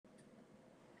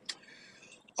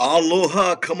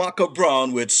Aloha Kamaka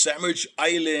Brown with Sandwich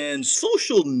Island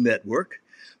Social Network.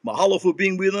 Mahalo for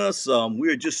being with us. We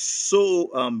are just so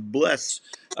blessed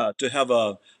to have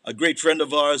a great friend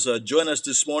of ours join us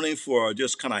this morning for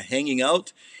just kind of hanging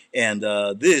out. And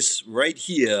this right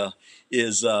here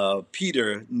is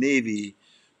Peter Navy.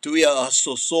 Tuia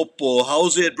Sosopo.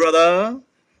 How's it, brother?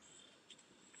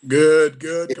 Good,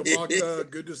 good. Kamaka,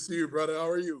 good to see you, brother. How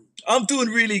are you? I'm doing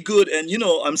really good, and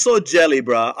I'm so jelly,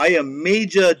 bruh. I am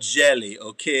major jelly,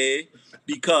 okay?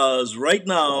 Because right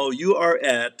now you are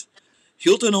at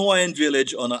Hilton Hawaiian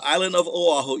Village on the island of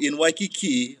Oahu in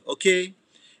Waikiki, okay?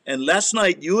 And last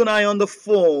night you and I on the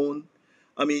phone,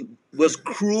 was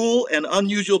cruel and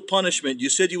unusual punishment. You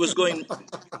said you was going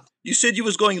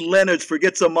Leonard's for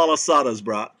get some malasadas,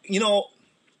 bruh.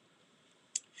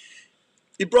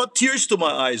 It brought tears to my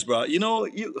eyes, bruh.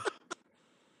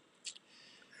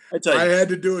 I tell I you. had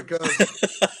to do it,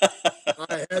 cuz.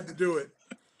 I had to do it.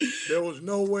 There was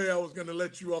no way I was going to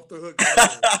let you off the hook,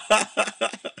 man.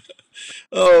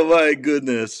 Oh my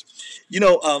goodness! A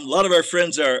lot of our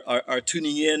friends are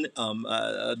tuning in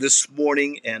this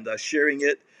morning and sharing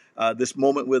it this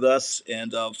moment with us.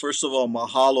 And first of all,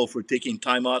 mahalo for taking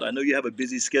time out. I know you have a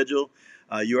busy schedule.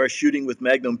 You are shooting with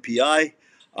Magnum PI,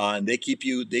 and they keep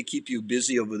you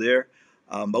busy over there.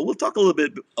 But we'll talk a little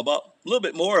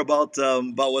bit more about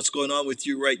what's going on with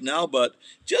you right now. But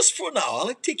just for now,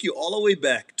 I'll take you all the way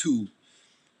back to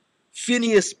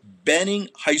Phineas Banning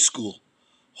High School.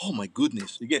 Oh my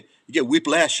goodness, you get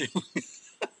whiplash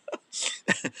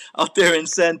out there in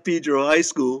San Pedro High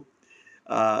School.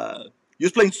 Uh, you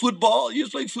was playing football. You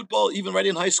was playing football even right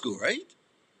in high school, right?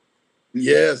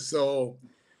 Yes, so,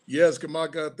 yes,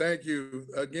 Kamaka, thank you.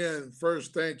 Again,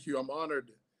 first, thank you. I'm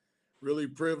honored, really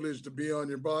privileged to be on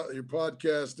your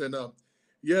podcast. And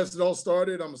yes, it all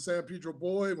started. I'm a San Pedro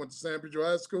boy, went to San Pedro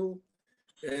High School.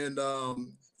 And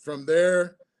from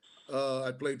there,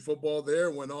 I played football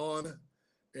there, went on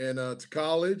and to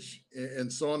college and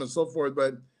so on and so forth.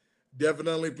 But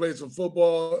definitely played some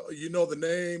football. You know, the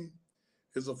name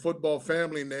is a football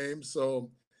family name.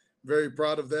 So very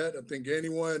proud of that. I think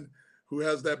anyone who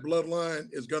has that bloodline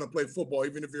is going to play football,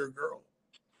 even if you're a girl.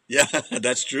 Yeah,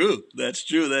 that's true. That's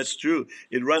true. That's true.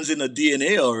 It runs in the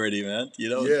DNA already, man. It's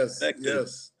Yes, expected.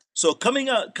 yes. So coming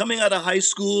out of high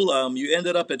school, you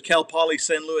ended up at Cal Poly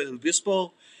San Luis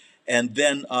Obispo, and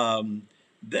then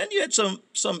you had some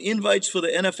invites for the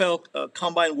NFL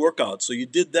Combine workout. So you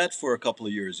did that for a couple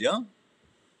of years, yeah?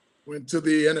 Went to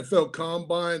the NFL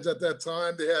combines at that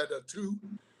time. They had two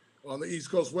on the East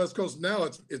Coast, West Coast. Now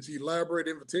it's elaborate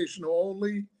invitational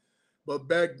only. But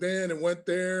back then, and went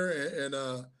there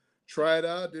and tried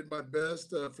out. Did my best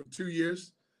for 2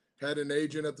 years. Had an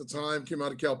agent at the time. Came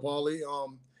out of Cal Poly.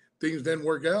 Things didn't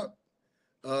work out,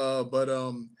 but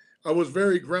I was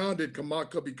very grounded,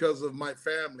 Kamaka, because of my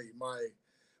family. My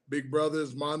big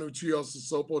brothers, Manu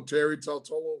Chiosasopo, Terry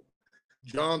Taltolo,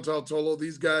 John Taltolo.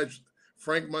 These guys,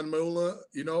 Frank Manmula.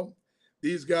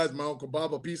 These guys. My uncle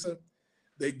Baba Pisa.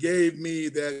 They gave me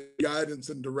that guidance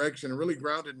and direction and really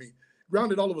grounded me,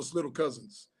 grounded all of us little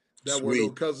cousins that were little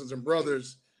Sweet. cousins and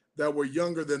brothers that were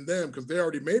younger than them because they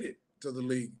already made it to the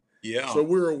league. Yeah. So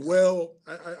we were well.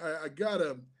 I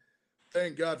gotta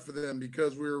thank God for them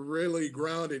because we were really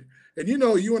grounded. And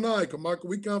you and I, Kamaka,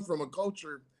 we come from a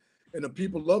culture and the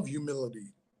people love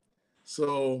humility.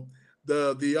 So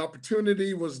the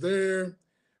opportunity was there.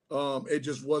 It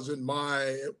just wasn't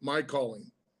my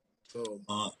calling. So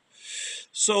Uh,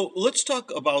 So let's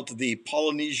talk about the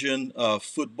Polynesian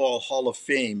Football Hall of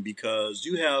Fame because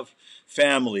you have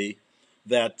family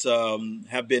that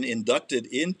have been inducted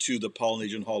into the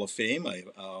Polynesian Hall of Fame.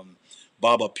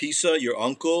 Baba Pisa, your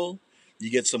uncle. You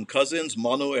get some cousins,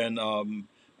 Manu and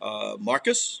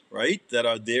Marcus, right, that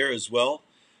are there as well.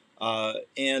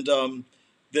 And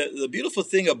the beautiful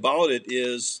thing about it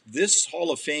is this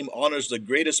Hall of Fame honors the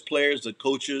greatest players, the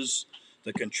coaches,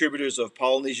 the contributors of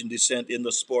Polynesian descent in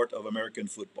the sport of American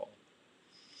football.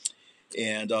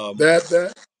 And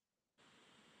that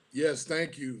yes,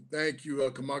 thank you,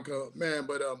 Kamaka, man.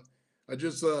 But I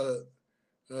just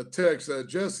text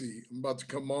Jesse. I'm about to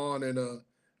come on, and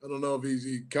I don't know if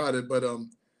he caught it, but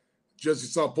Jesse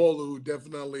Sapolo, who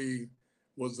definitely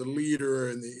was the leader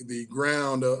and the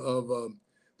ground of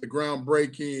the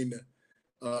groundbreaking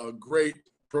great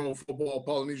pro football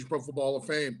Polynesian Pro Football Hall of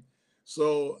Fame.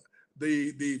 So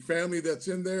the family that's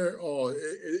in there,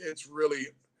 it's really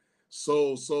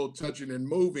so touching and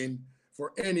moving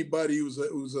for anybody who's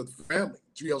a family.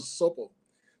 GL Sopo.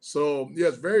 So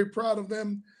yes, very proud of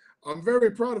them. I'm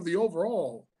very proud of the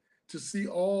overall to see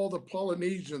all the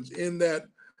Polynesians in that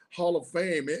Hall of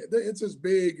Fame. It's as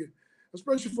big.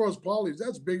 especially for us polys,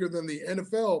 that's bigger than the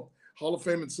NFL Hall of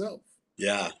Fame itself.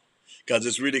 Yeah, because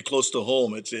it's really close to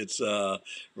home. It's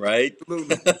right.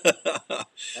 Absolutely. um,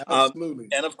 Absolutely.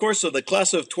 and of course, so the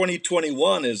class of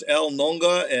 2021 is Al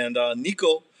Nonga and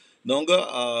Nico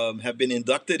Nonga have been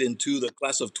inducted into the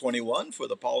class of 21 for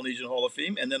the Polynesian Hall of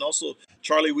Fame, and then also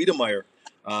Charlie Wiedemeyer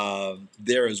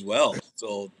there as well.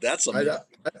 So that's I amazing.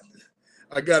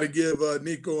 I got to give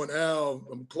Nico and Al.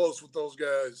 I'm close with those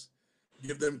guys.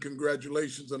 Give them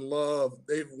congratulations and love.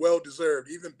 They've well deserved.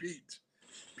 Even Pete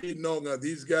Nonga.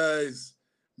 These guys,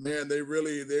 man, they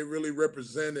really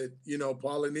represented.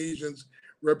 Polynesians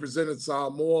represented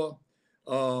Samoa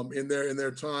in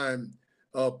their time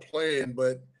playing,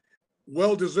 but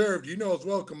well deserved. As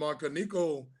well, Kamaka.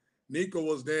 Nico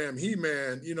was damn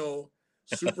he-man.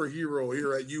 Superhero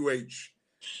here at UH,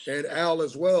 and Al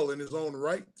as well in his own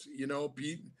right.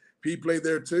 Pete played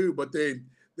there too, but they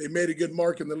made a good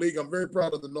mark in the league. I'm very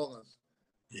proud of the Nongas.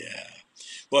 Yeah.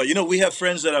 Well, we have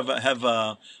friends that have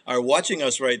are watching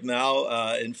us right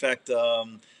now. In fact,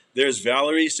 there's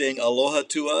Valerie saying aloha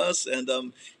to us, and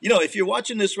if you're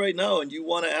watching this right now and you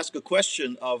want to ask a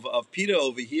question of Peter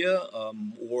over here,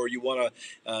 or you want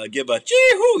to give a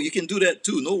chee-hoo, you can do that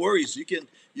too. No worries. You can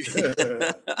you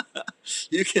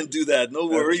can do that. No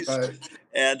That's worries. right.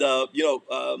 And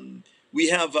we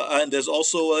have, and there's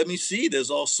also, let me see, there's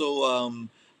also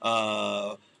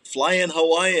Flying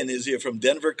Hawaiian is here from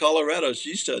Denver, Colorado.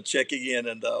 She's checking in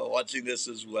and watching this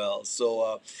as well.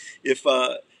 So if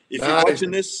you're Nice.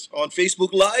 watching this on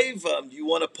Facebook Live, you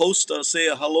want to post, say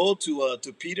a hello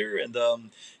to Peter, and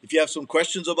if you have some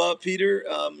questions about Peter,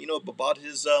 about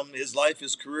his life,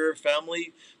 his career,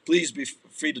 family, please be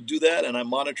free to do that. And I'm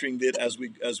monitoring it as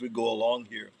we go along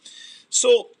here.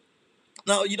 So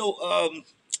now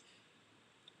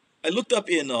I looked up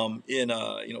in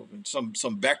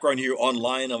some background here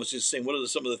online. I was just saying what are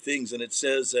some of the things, and it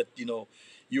says that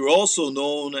you're also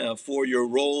known for your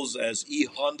roles as E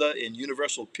Honda in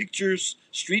Universal Pictures,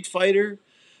 Street Fighter,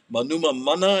 Manuma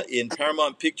Mana in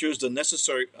Paramount Pictures, The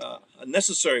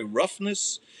Necessary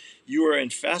Roughness. You were in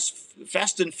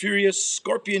Fast and Furious,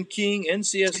 Scorpion King,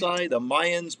 NCSI, The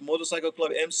Mayans Motorcycle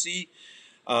Club MC,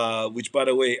 which by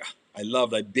the way I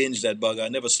loved. I binged that bug. I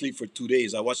never sleep for 2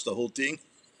 days. I watched the whole thing.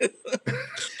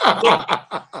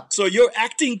 So your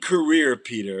acting career,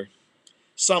 Peter,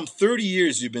 some 30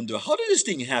 years you've been doing. How did this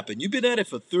thing happen? You've been at it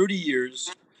for 30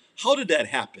 years. How did that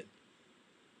happen?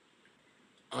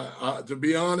 To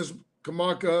be honest,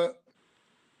 Kamaka,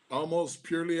 almost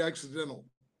purely accidental.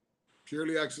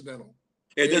 Purely accidental.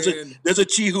 Hey, And there's a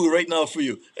Chihu right now for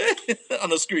you on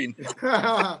the screen.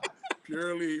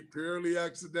 purely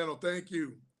accidental. Thank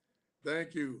you.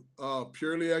 Thank you.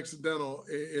 Purely accidental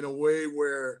in a way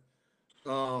where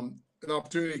an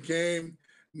opportunity came.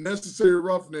 Necessary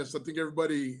Roughness. I think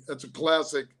that's a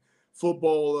classic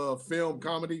football film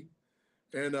comedy.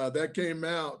 And that came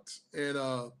out. And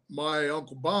my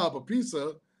Uncle Bob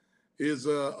Apisa is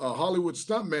a Hollywood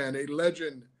stuntman, a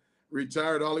legend,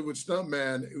 retired Hollywood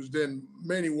stuntman who's done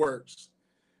many works.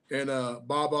 And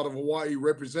Bob out of Hawaii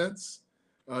represents,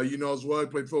 as well. He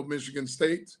played for Michigan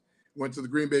State, went to the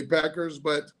Green Bay Packers.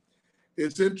 But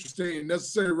it's interesting.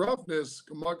 Necessary Roughness,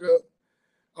 Kamaka,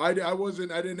 I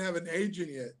didn't have an agent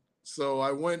yet. So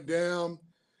I went down.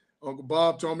 Uncle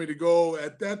Bob told me to go.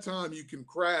 At that time, you can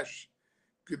crash.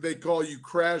 They call you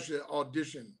crash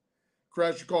audition.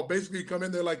 Crash your call. Basically, you come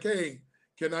in there like, hey,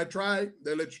 can I try it?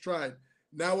 They let you try it.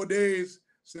 Nowadays,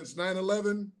 since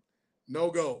 9/11, no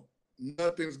go.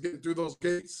 Nothing's getting through those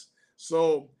gates.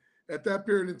 So at that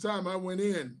period in time, I went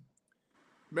in.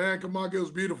 Man, Kamaka, it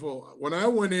was beautiful. When I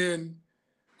went in,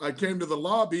 I came to the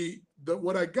lobby.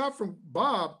 What I got from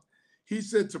Bob, he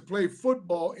said to play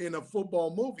football in a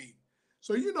football movie.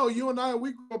 So, you and I,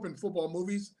 we grew up in football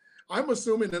movies. I'm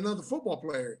assuming another football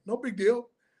player. No big deal.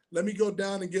 Let me go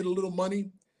down and get a little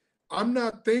money. I'm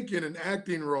not thinking an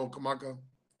acting role, Kamaka.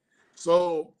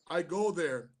 So I go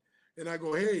there and I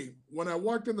go, hey, when I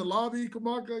walked in the lobby,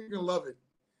 Kamaka, you're going to love it.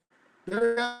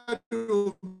 There had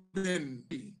to have been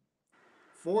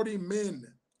 40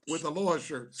 men with aloha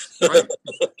shirts, right?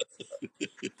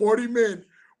 40 men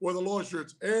with aloha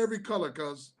shirts, every color,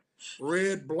 cuz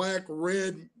red, black,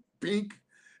 red, pink,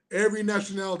 every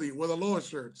nationality with aloha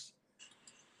shirts.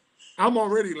 I'm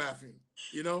already laughing,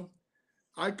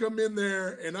 I come in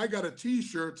there and I got a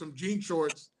t-shirt, some jean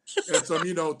shorts, and some,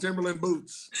 Timberland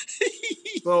boots.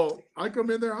 So I come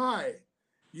in there, hi,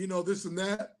 this and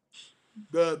that.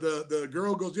 The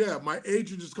girl goes, yeah, my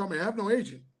agent just called me. I have no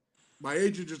agent. My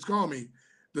agent just called me.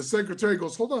 The secretary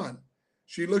goes, hold on.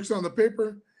 She looks on the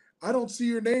paper. I don't see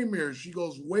your name here. She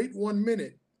goes, wait 1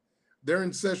 minute. They're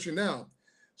in session now.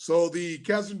 So the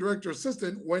casting director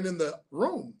assistant went in the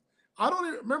room. I don't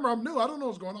even remember. I'm new. I don't know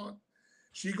what's going on.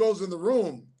 She goes in the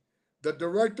room. The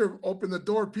director opened the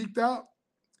door, peeked out.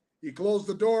 He closed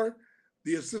the door.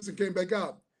 The assistant came back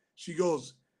out. She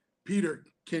goes, Peter,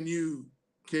 can you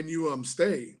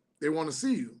stay? They want to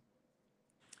see you.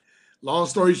 Long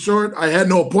story short, I had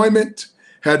no appointment,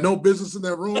 had no business in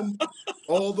that room.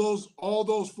 All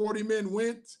those 40 men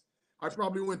went. I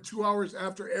probably went 2 hours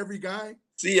after every guy.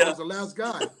 See I ya. was the last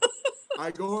guy.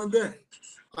 I go in there.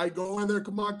 I go in there,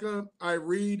 Kamaka. I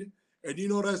read. And you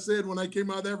know what I said when I came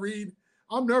out of that read?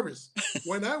 I'm nervous.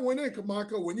 When I went in,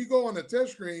 Kamaka, when you go on the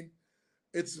test screen,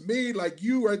 it's me like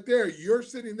you right there. You're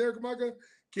sitting there, Kamaka.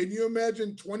 Can you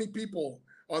imagine 20 people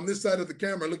on this side of the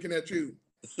camera looking at you?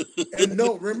 And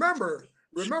no, remember,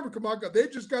 Kamaka, they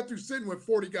just got through sitting with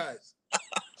 40 guys.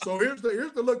 So here's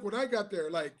the look when I got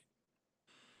there, like,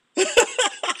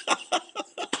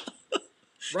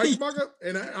 right, Kamaka?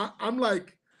 And I'm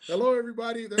like, hello,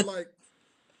 everybody. They're like,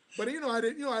 but I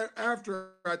didn't,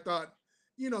 after I thought,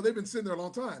 they've been sitting there a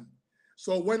long time.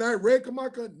 So when I read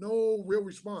Kamaka, no real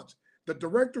response. The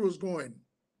director was going,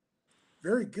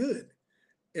 very good.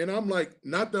 And I'm like,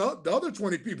 not the other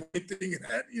 20 people ain't thinking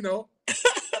that.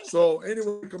 So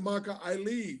anyway, Kamaka, I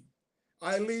leave.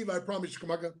 I promise you,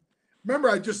 Kamaka. Remember,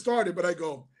 I just started, but I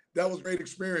go, that was a great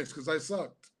experience because I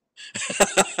sucked.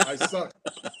 I sucked.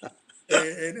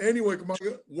 And anyway,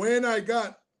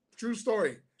 Kamaka, true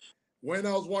story, when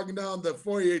I was walking down the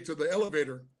foyer to the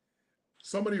elevator,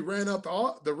 somebody ran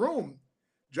out the room,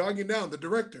 jogging down, the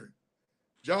director,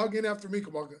 jogging after me,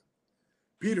 Kamaka.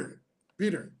 Peter,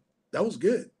 that was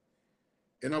good.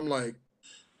 And I'm like,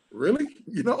 really?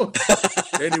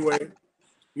 Anyway,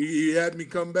 he had me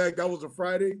come back. That was a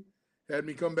Friday. Had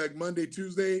me come back Monday,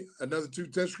 Tuesday, another 2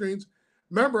 test screens.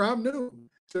 Remember, I'm new.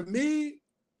 To me,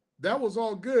 that was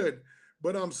all good.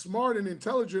 But I'm smart and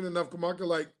intelligent enough, Kamaka,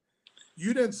 like,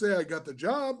 you didn't say I got the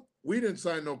job. We didn't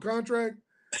sign no contract.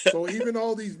 So even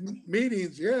all these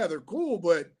meetings, yeah, they're cool,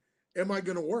 but am I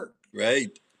going to work?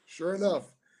 Right. Sure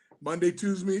enough, Monday,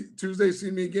 Tuesday, see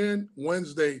me again.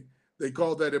 Wednesday, they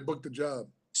called that and booked the job.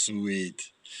 Sweet.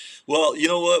 Well, you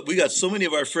know what? We got so many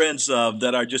of our friends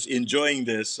that are just enjoying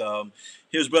this.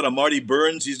 Here's brother Marty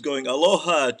Burns. He's going,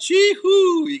 aloha,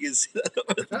 chee-hoo. You can see that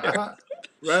over there.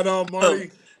 Right on,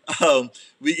 Marty.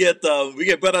 We get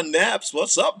brother Naps.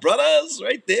 What's up, brothers?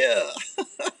 Right there.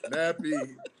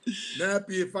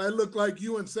 Nappy, if I look like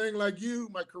you and sang like you,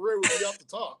 my career would be off the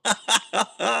top.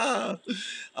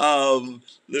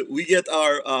 We get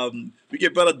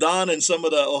brother Don and some of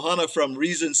the Ohana from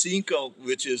Reason Cinco,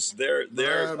 which is their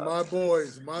my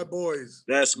boys.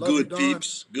 That's Love good you,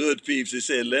 peeps. Good peeps. They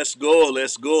say, let's go.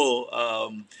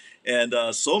 And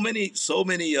so many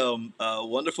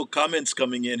wonderful comments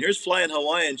coming in. Here's Flying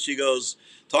Hawaiian. She goes,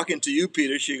 talking to you,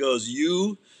 Peter. She goes,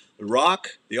 you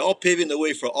rock. They're all paving the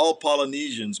way for all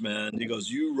Polynesians, man. He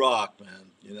goes, you rock, man.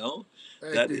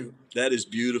 Thank you. That is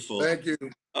beautiful. Thank you.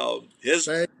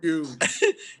 Thank you.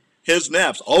 His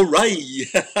Naps. All right.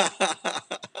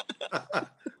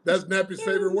 That's Nappy's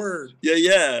favorite word.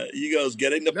 Yeah. He goes,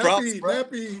 getting the props.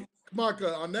 Nappy,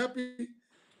 Kamaka, on Nappy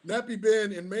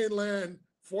been in mainland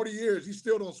 40 years. He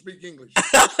still don't speak English.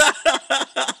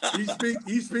 He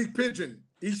speak pidgin.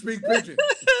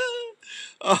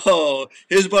 Oh,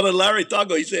 his brother Larry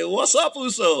Tago. He said, "What's up,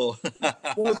 Uso?"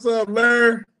 What's up,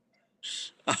 Larry?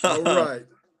 All right.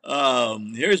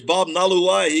 Here's Bob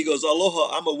Naluai. He goes,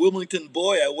 "Aloha, I'm a Wilmington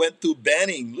boy. I went through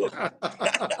Banning." Look.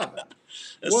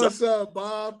 What's up,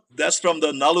 Bob? That's from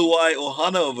the Naluai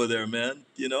Ohana over there, man.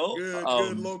 Good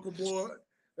local boy.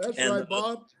 That's right,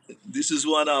 Bob. This is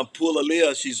one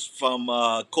Pulalea. She's from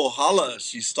Kohala.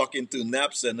 She's talking to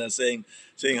Naps and saying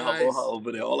nice. Aloha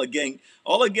over there. All the gang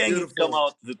have come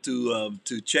out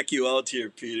to check you out here,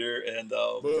 Peter, and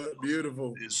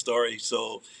beautiful his story.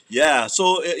 So yeah,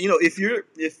 so if you're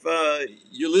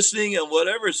listening and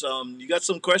whatever, you got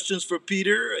some questions for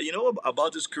Peter,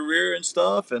 about his career and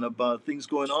stuff and about things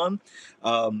going on,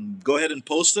 go ahead and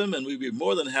post them, and we'd be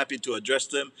more than happy to address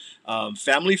them.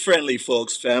 Family friendly,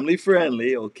 folks. Family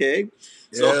friendly. Okay.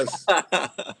 Yes.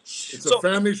 It's a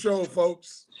family show,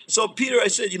 folks. So, Peter, I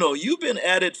said, you've been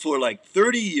at it for like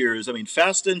 30 years. I mean,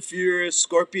 Fast and Furious,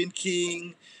 Scorpion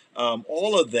King,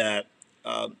 all of that.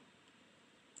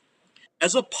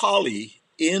 As a poly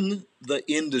in the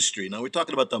industry, now we're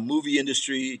talking about the movie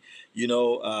industry, and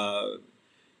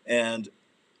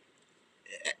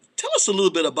tell us a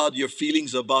little bit about your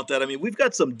feelings about that. I mean, we've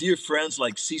got some dear friends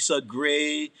like Cisa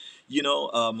Gray,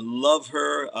 love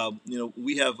her.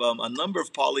 We have a number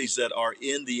of polys that are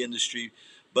in the industry,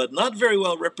 but not very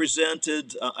well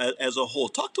represented as a whole.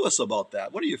 Talk to us about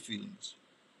that. What are your feelings?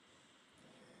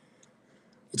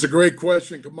 It's a great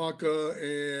question, Kamaka.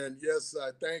 And yes, I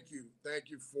thank you. Thank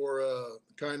you for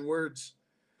kind words.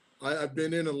 I've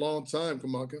been in a long time,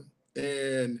 Kamaka.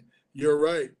 And you're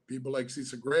right. People like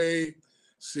Cesar Gray,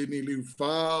 Sidney Liu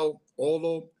Fao,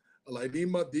 Olo,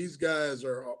 Alaidima, these guys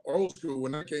are old school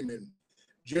when I came in.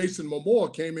 Jason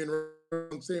Momoa came in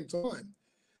around the same time.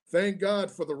 Thank God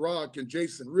for The Rock and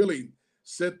Jason really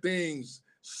set things,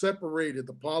 separated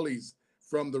the polys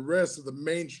from the rest of the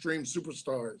mainstream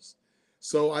superstars.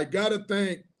 So I got to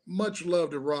thank, much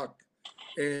love to Rock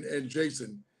and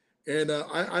Jason. And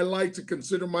I like to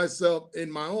consider myself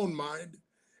in my own mind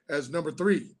as number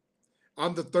three.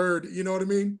 I'm the third, you know what I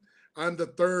mean? I'm the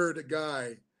third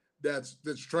guy that's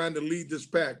trying to lead this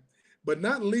pack, but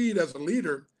not lead as a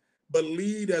leader, but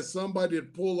lead as somebody to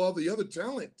pull all the other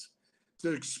talent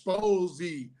to expose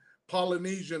the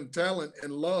Polynesian talent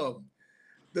and love.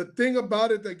 The thing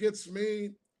about it that gets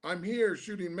me, I'm here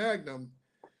shooting Magnum,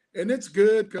 and it's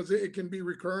good because it can be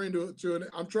recurring to an.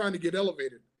 I'm trying to get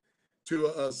elevated to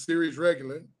a series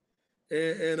regular,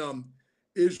 and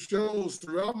it shows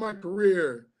throughout my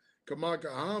career,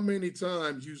 Kamaka, how many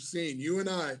times you've seen, you and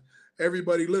I,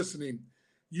 everybody listening,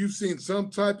 you've seen some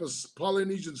type of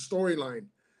Polynesian storyline,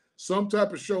 some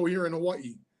type of show here in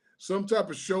Hawaii, some type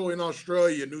of show in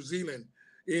Australia, New Zealand,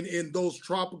 in those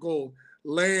tropical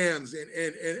lands,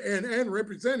 and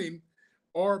representing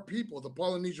our people, the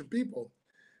Polynesian people.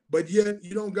 But yet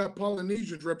you don't got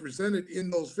Polynesians represented in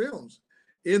those films,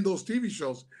 in those TV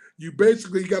shows. You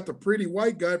basically got the pretty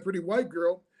white guy, pretty white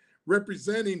girl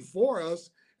representing for us,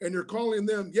 and you're calling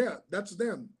them, yeah, that's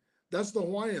them. That's the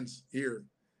Hawaiians here.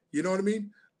 You know what I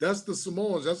mean? That's the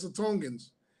Samoans, that's the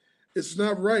Tongans. It's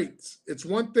not right. It's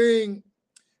one thing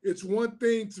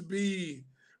to be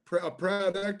a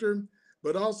proud actor,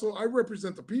 but also I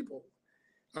represent the people.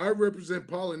 I represent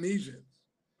Polynesians.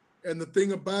 And the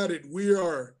thing about it, we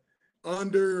are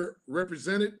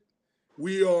underrepresented.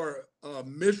 We are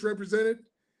misrepresented.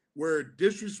 We're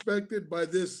disrespected by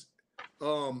this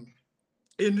um,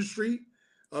 industry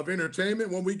of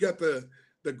entertainment when we got the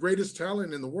greatest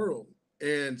talent in the world.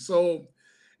 And so,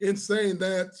 in saying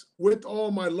that, with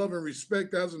all my love and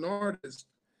respect as an artist,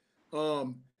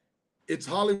 um, it's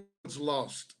Hollywood's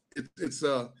lost.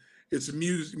 It's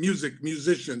music,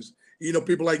 musicians. You know,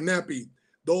 people like Nappy,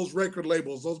 those record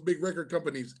labels, those big record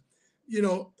companies. You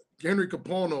know, Henry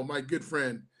Capono, my good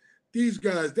friend. These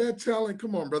guys, that talent.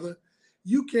 Come on, brother.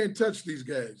 You can't touch these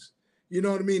guys. You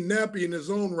know what I mean? Nappy in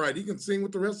his own right, he can sing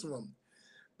with the rest of them.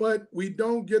 But we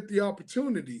don't get the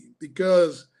opportunity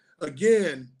because,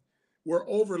 again, we're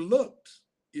overlooked.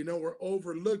 You know, we're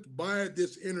overlooked by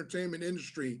this entertainment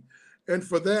industry. And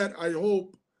for that, I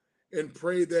hope and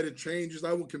pray that it changes.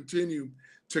 I will continue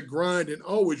to grind and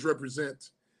always represent,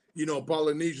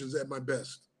 Polynesians at my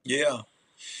best. Yeah.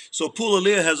 So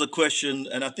Pulalia has a question,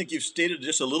 and I think you've stated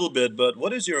just a little bit, but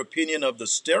what is your opinion of the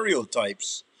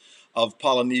stereotypes of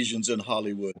Polynesians in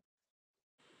Hollywood?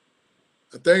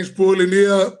 Thanks, Paulie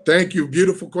Leah. Thank you.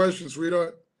 Beautiful question,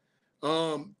 sweetheart.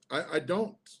 I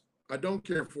don't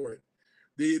care for it.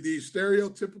 The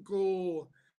stereotypical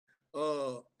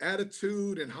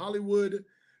attitude in Hollywood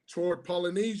toward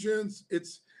Polynesians.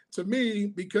 It's to me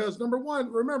because number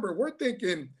one, remember we're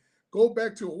thinking go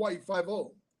back to Hawaii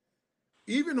 5-0.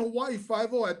 Even Hawaii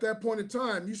 5-0 at that point in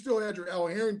time, you still had your Al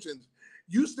Harringtons,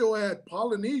 you still had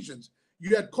Polynesians,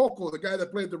 you had Coco, the guy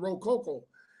that played the role Coco.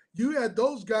 You had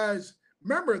those guys.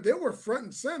 Remember, they were front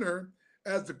and center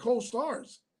as the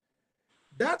co-stars.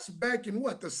 That's back in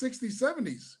what, the 60s,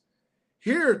 70s.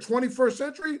 Here, 21st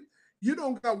century, you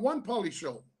don't got one poly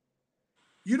show.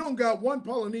 You don't got one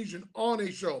Polynesian on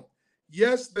a show.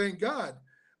 Yes, thank God.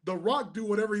 The Rock do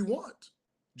whatever he want.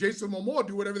 Jason Momoa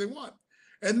do whatever they want.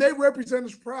 And they represent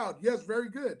us proud. Yes, very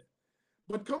good.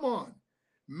 But come on.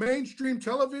 Mainstream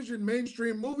television,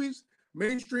 mainstream movies,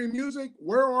 mainstream music,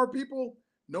 where are people?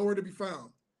 Nowhere to be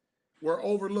found. We're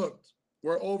overlooked.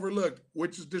 We're overlooked,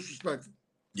 which is disrespectful.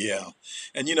 Yeah.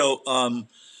 And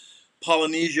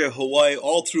Polynesia, Hawaii,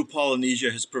 all through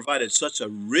Polynesia has provided such a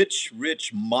rich,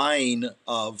 rich mine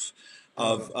of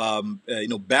Uh,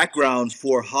 background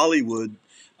for Hollywood.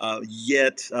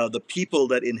 Yet the people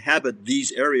that inhabit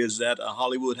these areas that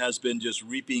Hollywood has been just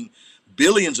reaping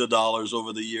billions of dollars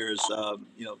over the years.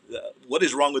 What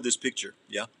is wrong with this picture?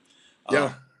 Yeah. Uh,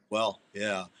 yeah, well,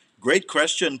 yeah. Great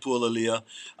question, Pualalia.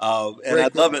 And I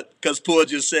great love question. it because Pua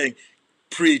just saying,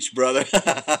 preach, brother.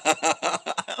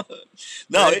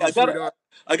 No, Thank you, sweetheart.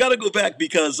 I gotta go back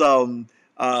because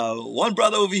one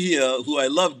brother over here who I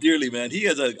love dearly, man, he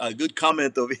has a good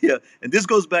comment over here, and this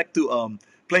goes back to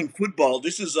playing football.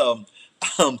 This is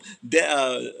Makaena,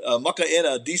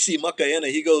 DC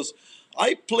Makaena. He goes,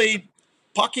 I played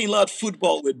Parking lot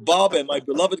football with Bob and my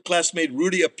beloved classmate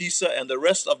Rudy Apisa and the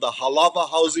rest of the Halava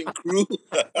housing crew.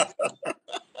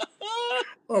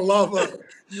 Halava,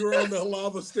 you were on the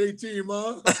Halava State team,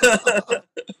 huh?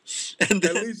 And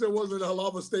At then, least it wasn't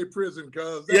Halava State prison,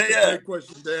 cuz yeah, that's a yeah. great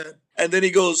question, Dad. And then he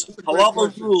goes, That's a great Halava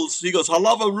question. rules. He goes,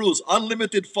 Halava rules.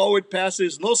 Unlimited forward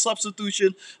passes, no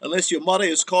substitution unless your mother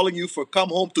is calling you for come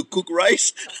home to cook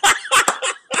rice.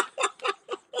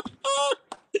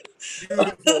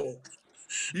 Beautiful.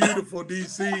 Beautiful,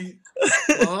 DC.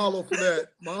 Mahalo for that.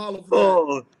 Mahalo for that.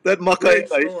 Oh, that Great Macarena,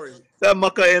 story. that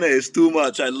Macarena is too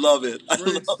much. I love it. I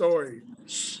Great love. story.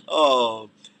 Oh,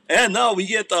 and now we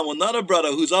get another brother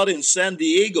who's out in San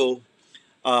Diego.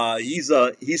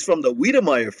 He's from the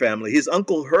Wiedemeyer family. His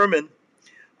uncle Herman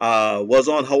was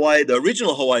on Hawaii, the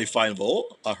original Hawaii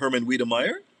Five-O, Herman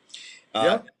Wiedemeyer. Uh,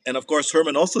 Yeah. and of course,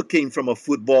 Herman also came from a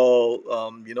football.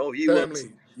 Family. He was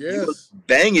Yes.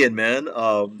 banging, man.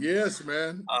 Yes,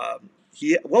 man.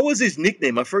 He what was his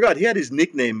nickname? I forgot. He had his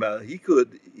nickname.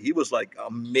 He was like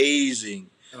amazing,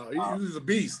 He was a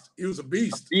beast. He was a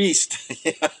beast. beast.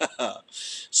 Yeah.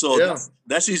 So Yeah.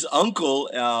 that's his uncle.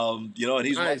 And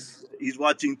Nice. he's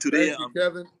watching today. Thank you,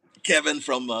 Kevin. Kevin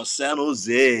from San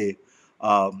Jose.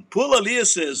 Paul Alia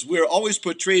says we're always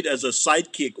portrayed as a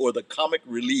sidekick or the comic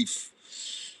relief.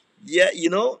 Yeah,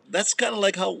 that's kind of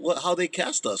like how they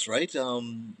cast us, right?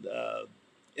 And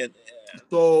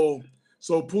So,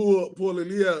 Paul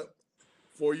Elia,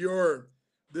 for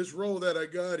this role that I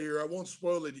got here, I won't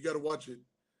spoil it. You got to watch it.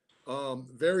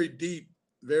 Very deep,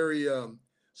 very.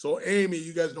 So Amy,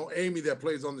 you guys know Amy that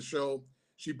plays on the show.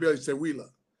 She plays Sewila.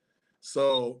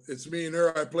 So it's me and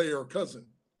her. I play her cousin,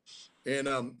 and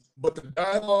but the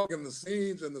dialogue and the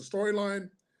scenes and the storyline,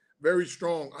 very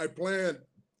strong. I plan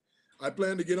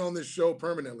to get on this show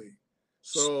permanently.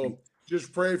 So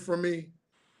just pray for me.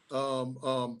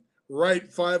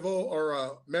 Write 50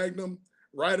 or Magnum,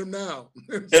 write them now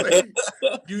and say,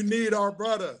 you need our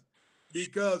brother.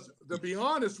 Because to be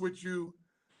honest with you,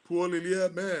 poor Lilia,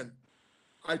 man,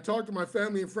 I talked to my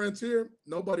family and friends here.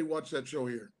 Nobody watched that show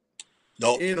here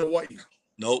nope, in Hawaii.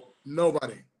 nope,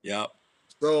 Nobody. yeah,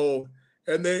 So,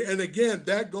 and again,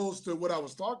 that goes to what I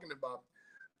was talking about,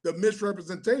 the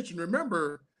misrepresentation.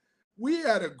 Remember, we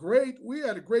had a great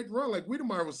run, like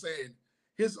Wiedemeyer was saying.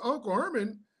 His uncle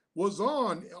Herman was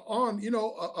on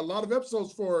a lot of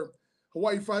episodes for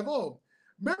Hawaii Five-O.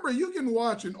 Remember, you can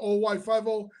watch an old Hawaii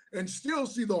Five-O and still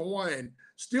see the Hawaiian,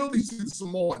 still see the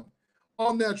Samoan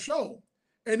on that show.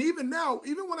 And even now,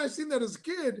 even when I seen that as a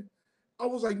kid, I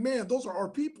was like, man, those are our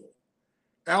people.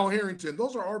 Al Harrington,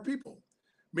 those are our people.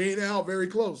 Me and Al very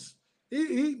close.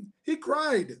 He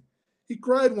cried. He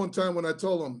cried one time when I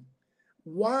told him,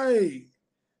 why,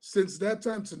 since that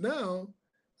time to now,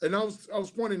 and I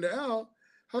was pointing to Al,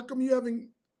 how come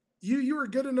you were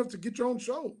good enough to get your own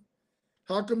show?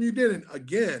 How come you didn't?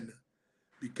 Again,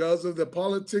 because of the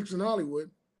politics in Hollywood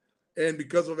and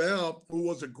because of Al, who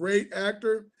was a great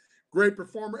actor, great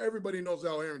performer. Everybody knows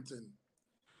Al Harrington.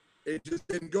 It just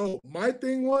didn't go. My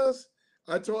thing was,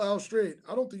 I told Al straight,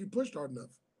 I don't think you pushed hard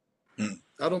enough.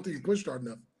 I don't think you pushed hard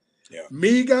enough. yeah.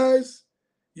 Me, guys,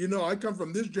 I come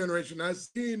from this generation. I've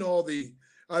seen all the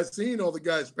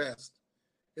guys past,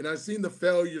 and I've seen the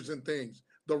failures and things.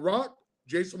 The Rock,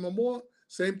 Jason Momoa,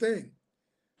 same thing.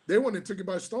 They went and took it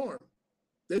by storm.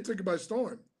 They took it by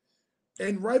storm,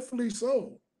 and rightfully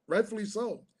so. Rightfully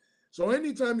so. So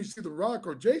anytime you see The Rock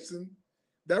or Jason,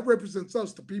 that represents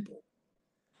us, the people.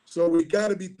 So we got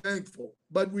to be thankful,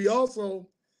 but we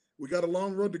got a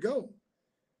long road to go.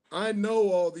 I know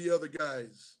all the other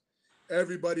guys,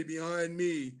 everybody behind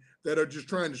me that are just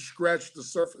trying to scratch the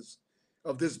surface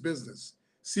of this business.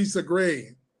 Cisa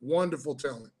Gray, wonderful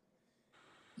talent.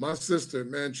 My sister,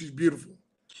 man, she's beautiful.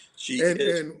 She And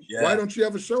is. why Yeah, don't you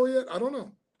have a show yet? I don't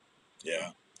know.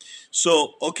 yeah.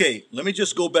 So, okay, let me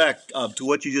just go back to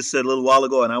what you just said a little while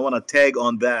ago, and I want to tag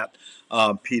on that,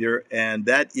 Peter, and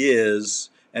that is,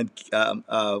 and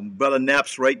Brother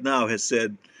Naps right now has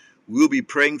said, we'll be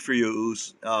praying for you,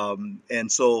 Us. And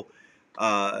so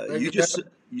Thank you you, Dad.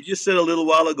 just said a little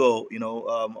while ago,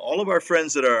 all of our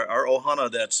friends that are Ohana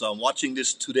that's watching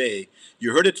this today,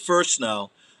 you heard it first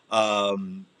now.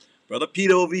 Um, Brother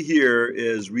Peter over here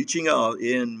is reaching out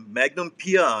in Magnum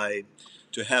PI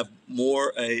to have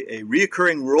more a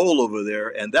reoccurring role over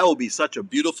there, and that will be such a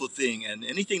beautiful thing. And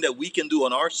anything that we can do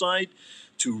on our side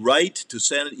to write, to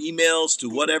send emails, to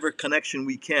whatever connection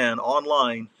we can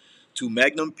online to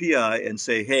Magnum PI and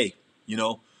say, hey,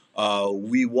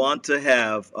 we want to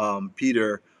have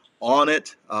Peter on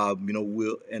it.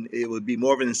 And it would be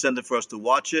more of an incentive for us to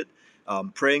watch it,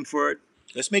 praying for it.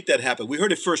 Let's make that happen. We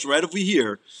heard it first right over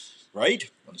here. right?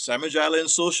 On the Sandwich Island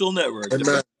Social Network, the Amen.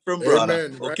 brother from Brada.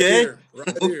 Amen. Right Okay, here.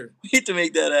 Right we here. need to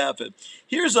make that happen.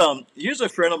 Here's a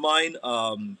friend of mine,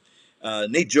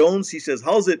 Nate Jones. He says,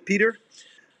 "How's it, Peter?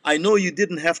 I know you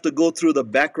didn't have to go through the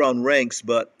background ranks,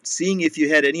 but seeing if you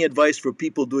had any advice for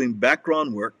people doing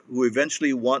background work who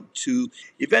eventually want to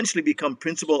eventually become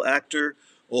principal actor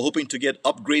or hoping to get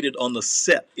upgraded on the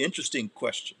set." Interesting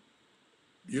question.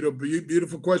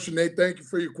 Beautiful question, Nate. Thank you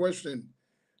for your question.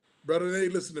 Brother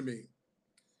Nate, listen to me.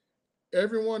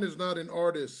 Everyone is not an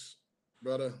artist,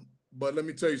 brother. But let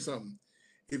me tell you something.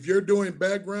 If you're doing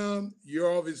background, you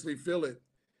obviously feel it.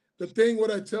 The thing, what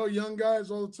I tell young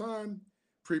guys all the time,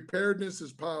 preparedness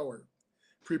is power.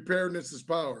 Preparedness is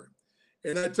power.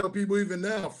 And I tell people even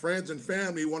now, friends and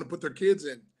family want to put their kids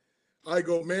in. I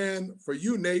go, man, for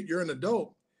you, Nate, you're an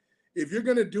adult. If you're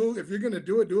gonna do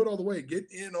it all the way.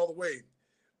 Get in all the way.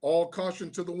 All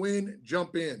caution to the wind,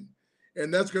 jump in.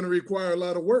 And that's going to require a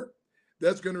lot of work.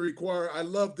 That's going to require, I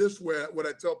love this way, what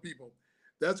I tell people.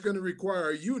 That's going to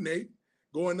require you, Nate,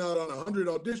 going out on 100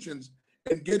 auditions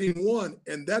and getting one.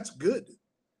 And that's good.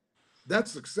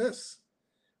 That's success.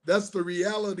 That's the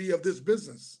reality of this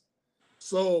business.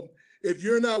 So if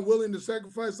you're not willing to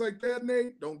sacrifice like that,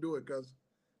 Nate, don't do it, cuz.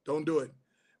 Don't do it.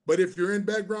 But if you're in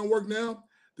background work now,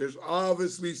 there's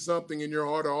obviously something in your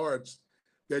heart of hearts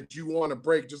that you want to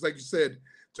break, just like you said,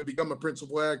 to become a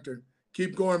principal actor.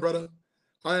 Keep going, brother.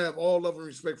 I have all love and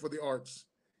respect for the arts,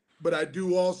 but I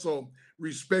do also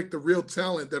respect the real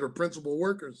talent that are principal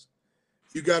workers.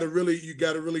 You got to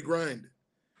really grind.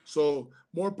 So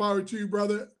more power to you,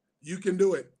 brother. You can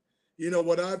do it. You know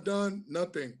what I've done?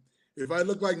 Nothing. If I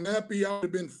look like Nappy, I would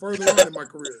have been further on in my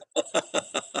career,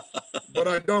 but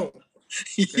I don't.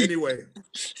 Anyway,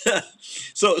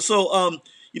 So,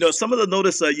 some of the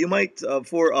notice you might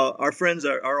for our friends,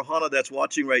 our Ohana that's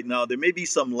watching right now, there may be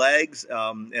some lags,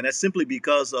 and that's simply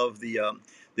because of the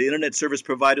internet service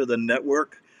provider, the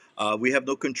network. We have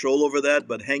no control over that,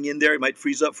 but hang in there. It might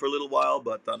freeze up for a little while,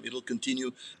 but it'll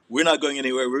continue. We're not going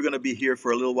anywhere. We're going to be here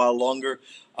for a little while longer.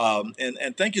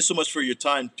 And thank you so much for your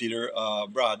time, Peter.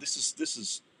 Brad, this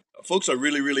is folks are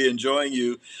really enjoying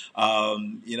you.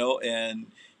 And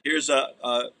here's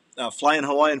a flying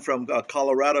Hawaiian from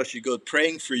Colorado. She goes,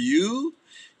 praying for you.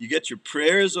 You get your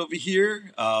prayers over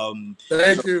here.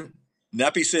 thank you.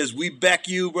 Nappy says, we back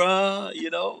you, bruh.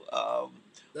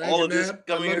 Thank All you, of this Nap.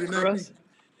 I coming love you, Nappy. across.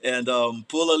 And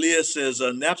Pulalia says,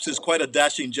 Naps is quite a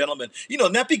dashing gentleman.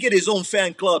 Nappy get his own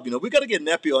fan club. We got to get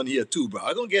Nappy on here too, bro.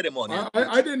 I'm going to get him on here.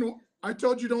 I didn't. I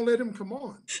told you don't let him come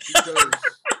on because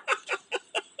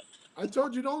I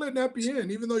told you don't let Nappy in,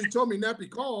 even though you told me Nappy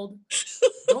called.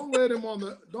 Don't let him on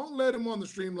the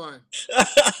streamline.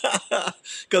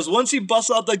 Because once he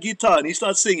busts out the guitar and he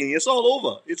starts singing, it's all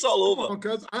over. It's all Come over. on,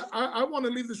 cuz I want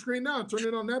to leave the screen now and turn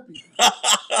it on Nappy.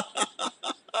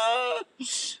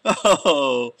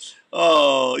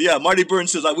 Oh, yeah. Marty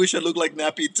Burns says, I wish I looked like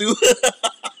Nappy too.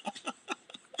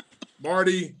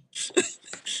 Marty,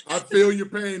 I feel your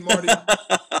pain, Marty.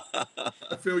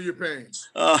 I feel your pain.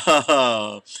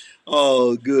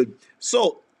 Oh, good.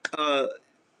 So,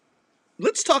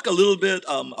 let's talk a little bit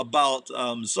about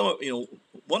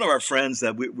one of our friends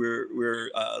that we're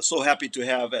so happy to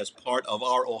have as part of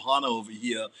our Ohana over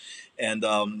here, and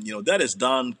that is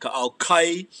Don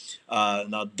Ka'aukai.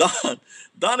 Now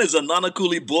Don is a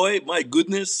Nanakuli boy. My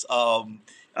goodness,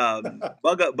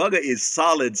 Baga is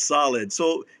solid.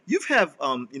 So you've had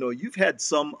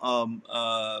some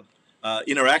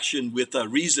interaction with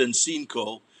Reason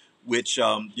Cinco, which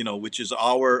is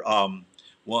our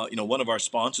one of our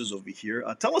sponsors over here.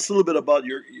 Tell us a little bit about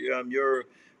your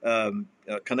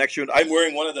connection. I'm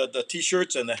wearing one of the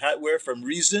t-shirts and the hatwear from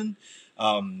Reason.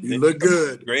 You look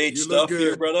good. Great You look stuff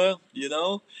here, good. brother.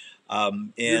 You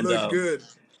And look good.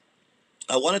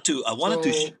 I wanted to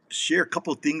So, share a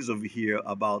couple of things over here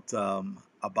about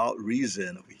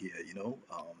Reason over here.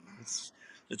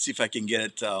 Let's see if I can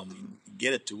get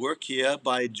it to work here.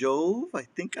 By Jove, I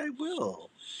think I will.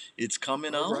 It's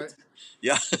coming all right. out.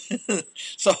 Yeah.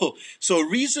 So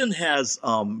Reason has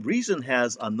a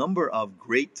number of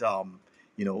great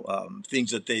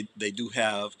things that they do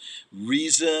have.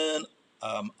 Reason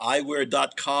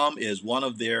eyewear.com is one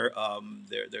of their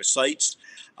sites.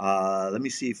 Let me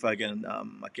see if I can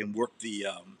work the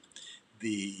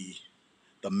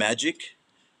magic.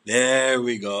 There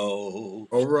we go.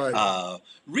 All right.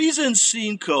 Reason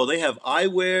Cinco. They have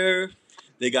eyewear.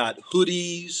 They got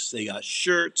hoodies. They got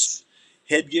shirts,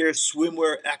 headgear,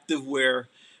 swimwear, activewear.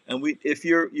 And if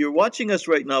you're watching us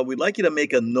right now, we'd like you to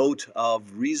make a note of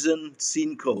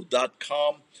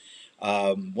reasoncinco.com.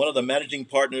 One of the managing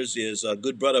partners is a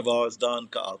good brother of ours, Don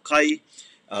Ka'aukai.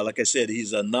 Like I said,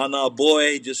 he's a Nana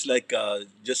boy, just like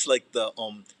the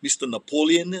Mr.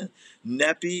 Napoleon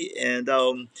nappy. And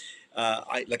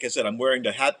I like I said, I'm wearing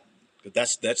the hat. But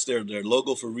that's their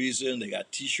logo for Reason. They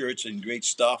got T-shirts and great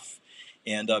stuff,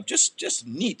 and just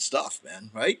neat stuff,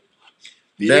 man. Right?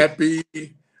 Beautiful.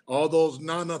 Nappy, all those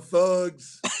Nana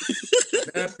thugs,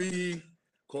 Nappy,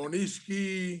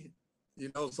 Kornishki,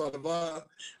 Salva.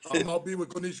 I'll be with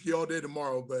Konishki all day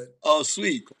tomorrow, but Oh,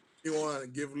 sweet. you want to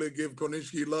give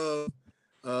Konishki love.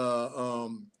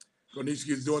 Konishki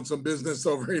is doing some business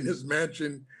over in his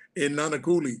mansion in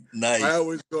Nanakuli. I Nice.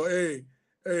 always go, hey,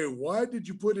 why did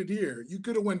you put it here? You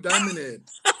could have went Diamond Head.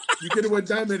 You could have went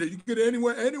Diamond Head. You could have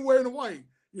anywhere in Hawaii.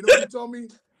 You know what he told me?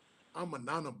 I'm a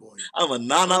Nana boy. I'm a I'm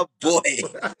Nana a Nana boy.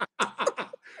 boy.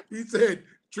 He said,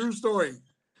 true story.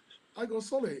 I go,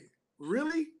 Sole,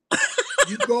 really?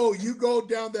 You go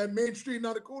down that main street,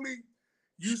 Nanakuli,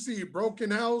 you see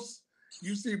broken house,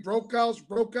 you see broke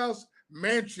house,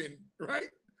 mansion, right?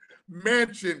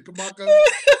 Mansion, Kamaka.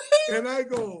 And I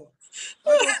go,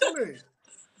 Sole,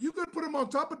 you could put him on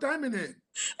top of Diamond Head.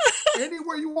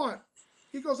 Anywhere you want.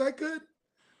 He goes, I could.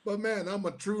 But man, I'm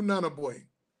a true Nana boy.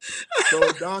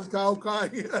 So Don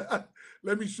Kaukai,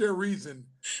 let me share reason.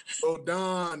 So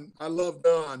Don, I love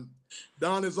Don.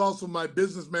 Don is also my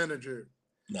business manager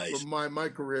for Nice. my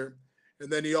career.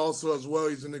 And then he also as well,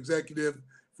 he's an executive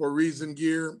for Reason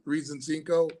Gear, Reason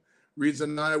Cinco,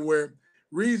 Reason Eyewear.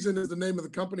 Reason is the name of the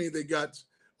company. They got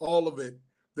all of it.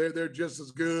 They're just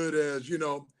as good as,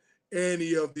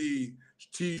 any of the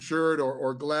t-shirt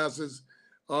or glasses.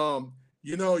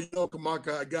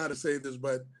 Kamaka, I gotta say this,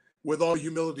 but with all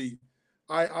humility,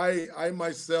 I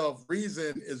myself,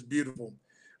 Reason is beautiful.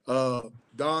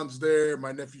 Don's there,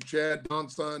 my nephew Chad,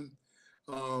 Don's son.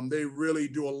 They really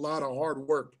do a lot of hard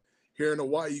work here in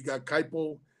Hawaii. You got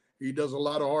Kaipo, he does a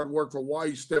lot of hard work for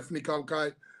Hawaii. Stephanie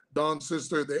Kankai, Don's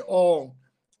sister, they all,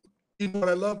 what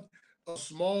I love? A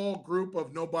small group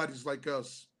of nobodies like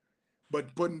us,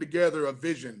 but putting together a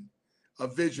vision,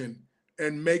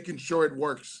 and making sure it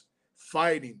works.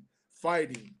 Fighting.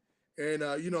 And,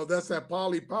 that's that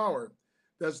poly power.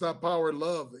 That's that power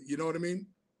love. You know what I mean?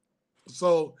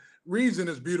 So Reason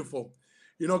is beautiful.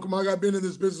 Kamaka, I've been in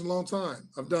this business a long time.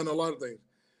 I've done a lot of things.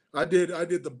 I did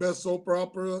the best soap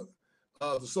opera,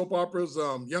 the soap operas,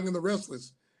 Young and the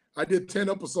Restless. I did 10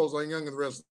 episodes on Young and the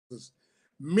Restless.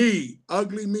 Me,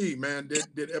 ugly me, man,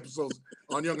 did episodes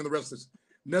on Young and the Restless.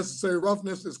 Necessary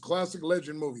Roughness is classic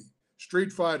legend movie.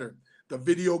 Street Fighter, the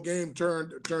video game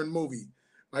turned movie.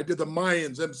 I did the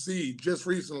Mayans MC just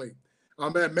recently.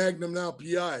 I'm at Magnum now,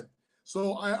 PI.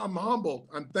 So I'm humbled.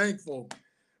 I'm thankful.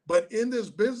 But in this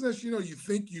business, you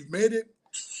think you've made it.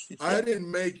 I didn't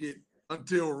make it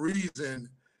until Reason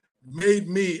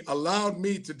allowed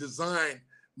me to design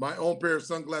my own pair of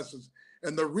sunglasses.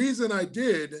 And the reason I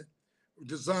did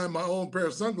design my own pair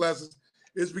of sunglasses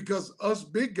is because us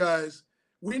big guys,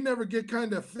 we never get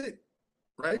kind of fit,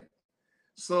 right?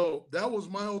 So that was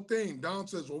my whole thing. Don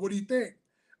says, well, what do you think?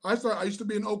 I used to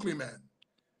be an Oakley man.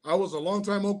 I was a long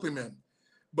time Oakley man.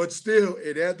 But still,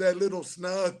 it had that little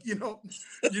snug,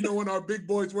 when our big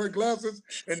boys wear glasses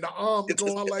and the arms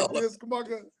go out like this, come on,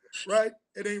 right?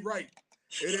 It ain't right.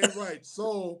 It ain't right.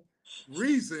 So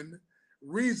reason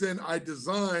I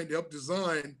helped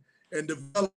design and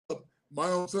develop my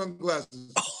own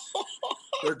sunglasses.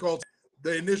 They're called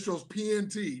the initials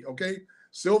PNT, okay?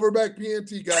 Silverback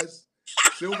PNT, guys.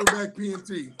 Silverback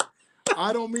PNT.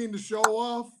 I don't mean to show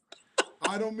off.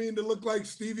 I don't mean to look like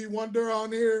Stevie Wonder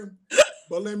on here.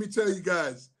 But let me tell you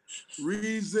guys,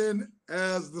 Reason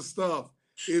as the stuff.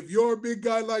 If you're a big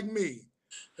guy like me,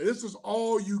 this is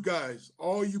all you guys,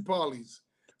 all you polys.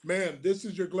 Man, this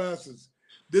is your glasses.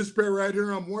 This pair right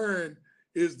here I'm wearing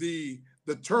is the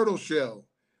turtle shell.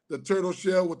 The turtle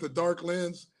shell with the dark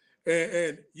lens.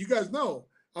 And you guys know,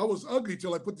 I was ugly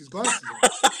till I put these glasses on.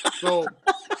 So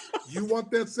you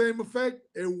want that same effect?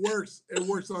 It works. It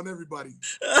works on everybody.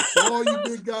 So all you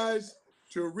big guys,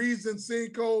 to Reason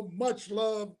Cinco, much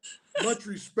love, much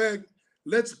respect.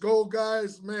 Let's go,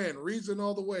 guys. Man, Reason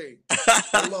all the way.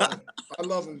 I love them. I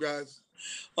love them, guys.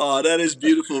 Oh, that is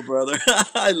beautiful, brother.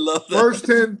 I love First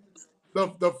that.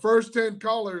 10, the first 10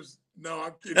 callers. No,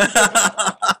 I'm kidding.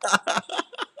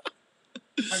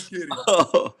 I'm kidding.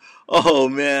 Oh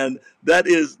man, that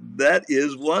is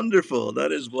wonderful.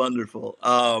 That is wonderful.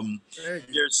 Thank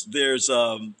you.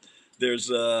 There's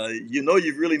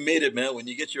you've really made it, man, when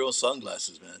you get your own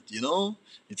sunglasses, man.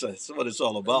 It's what it's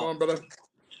all Come about. on, brother.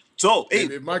 So, If,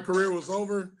 hey, if my career was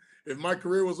over,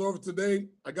 today,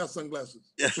 I got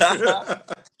sunglasses.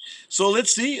 so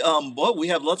let's see. Well, we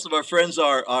have lots of our friends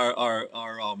are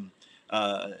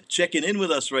checking in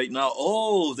with us right now.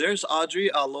 Oh, there's Audrey.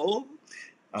 Hello.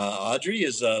 Audrey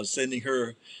is sending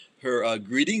her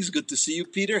greetings. Good to see you,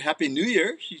 Peter. Happy New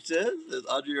Year, she says. There's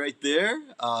Audrey right there.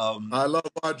 I love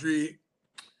Audrey.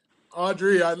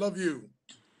 Audrey, I love you.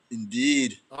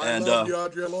 Indeed. I And love you,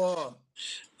 Audrey. Aloha.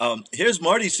 here's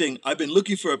Marty saying, I've been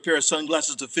looking for a pair of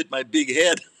sunglasses to fit my big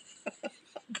head. I'm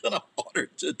going to order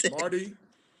today. Marty,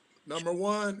 number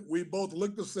one, we both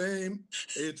look the same.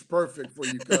 It's perfect for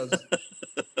you, cuz.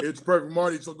 It's perfect,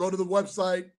 Marty. So go to the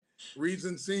website,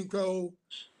 Reason Cinco,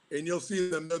 and you'll see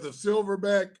them. They're the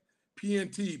silverback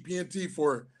PNT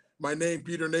for my name,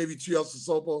 Peter Navy Chiel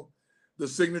Sosopo, the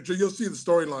signature. You'll see the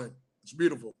storyline. It's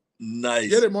beautiful. Nice.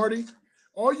 Get it, Marty?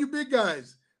 All you big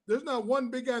guys. There's not one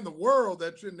big guy in the world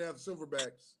that shouldn't have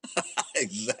silverbacks.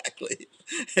 Exactly.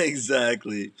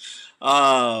 Exactly.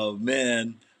 Oh,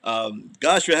 man.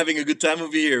 Gosh, we're having a good time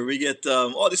over here. We get,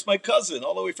 oh, this is my cousin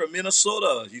all the way from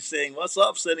Minnesota. He's saying, what's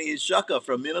up? Sending his shaka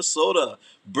from Minnesota.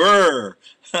 Burr.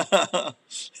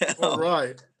 All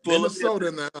right. Minnesota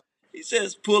in the house. He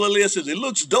says, Pulalia says, it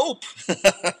looks dope.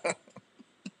 It's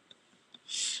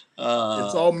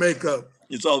all makeup.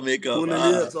 It's all makeup.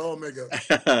 Pulalia, it's all makeup.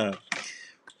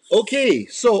 Okay,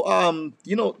 so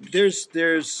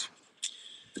there's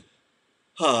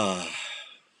I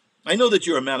know that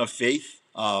you're a man of faith,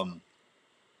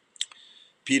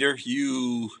 Peter.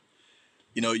 You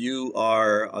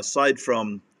are, aside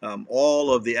from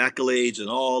all of the accolades and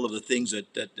all of the things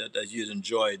that you've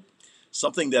enjoyed,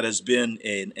 something that has been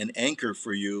an anchor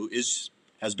for you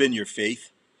has been your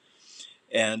faith.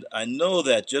 And I know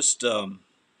that just a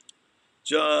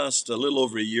little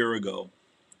over a year ago,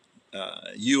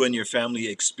 you and your family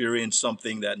experienced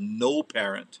something that no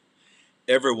parent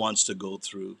ever wants to go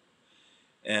through.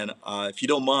 And if you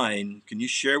don't mind, can you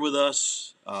share with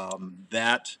us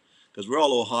that? Because we're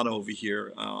all Ohana over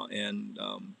here. And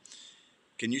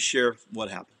can you share what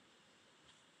happened?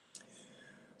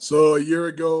 So a year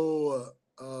ago,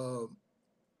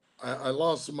 I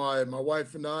lost my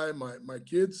wife and I, my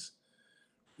kids.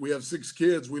 We have 6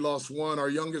 kids. We lost one, our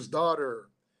youngest daughter,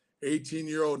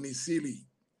 18-year-old Nisili.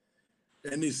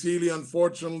 And Nisili,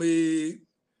 unfortunately,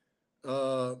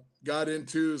 got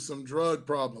into some drug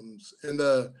problems. And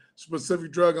the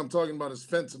specific drug I'm talking about is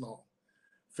fentanyl.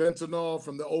 Fentanyl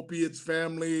from the opiates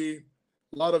family.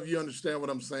 A lot of you understand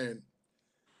what I'm saying.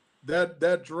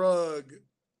 That drug,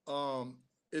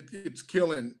 it's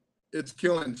killing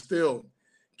still,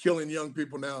 killing young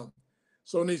people now.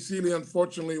 So Nisili,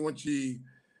 unfortunately, when she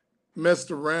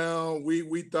messed around,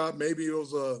 we thought maybe it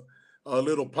was a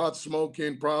little pot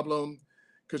smoking problem,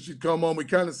 because she'd come home. We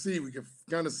could kind of see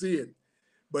it.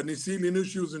 But Nisili knew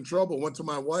she was in trouble, went to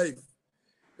my wife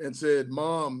and said,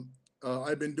 Mom,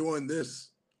 I've been doing this.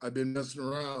 I've been messing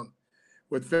around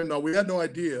with fentanyl. We had no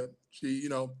idea. She,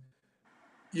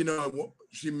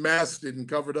 she masked it and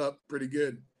covered up pretty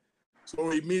good.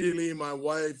 So immediately my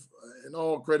wife, and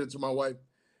all credit to my wife,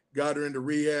 got her into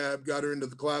rehab, got her into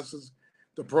the classes,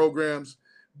 the programs.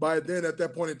 By then, at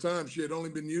that point in time, she had only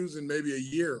been using maybe a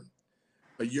year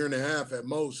and a half at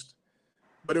most,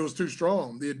 but it was too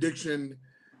strong. The addiction,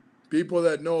 people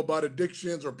that know about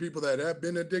addictions or people that have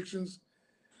been addictions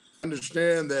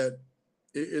understand that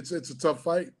it's a tough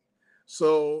fight.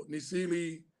 So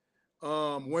Nisili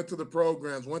went to the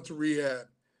programs, went to rehab.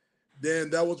 Then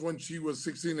that was when she was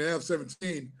 16 and a half,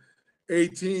 17,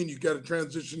 18. You got to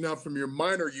transition now from your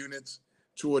minor units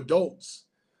to adults.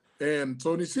 And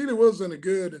so Nisili was in a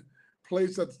good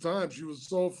place at the time. She was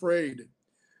so afraid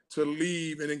to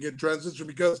leave and then get transitioned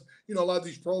because, a lot of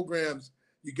these programs,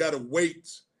 you got to wait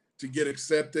to get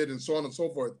accepted and so on and so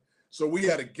forth. So we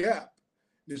had a gap.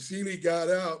 Nisili got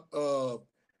out of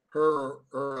her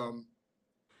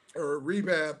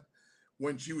rehab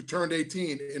when she turned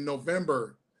 18 in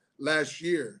November last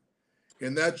year.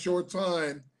 In that short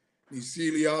time,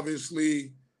 Nisili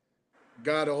obviously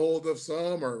got a hold of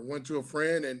some or went to a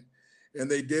friend and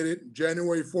they did it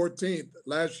January 14th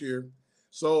last year.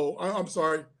 So I'm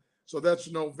sorry. So that's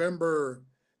November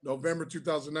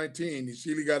 2019.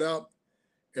 Nisili got out,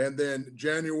 and then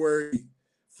January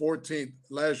 14th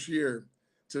last year.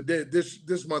 Today,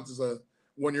 this month is a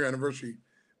 1-year anniversary,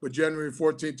 but January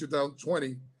 14th,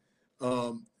 2020,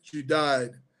 she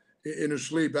died in her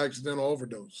sleep, accidental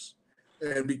overdose.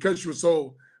 And because she was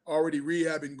so already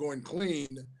rehabbing, going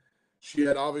clean, she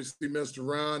had obviously messed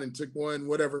around and took got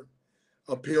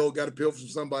a pill from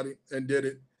somebody and did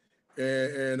it,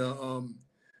 and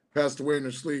passed away in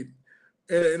her sleep.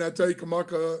 And I tell you,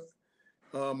 Kamaka,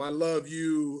 I love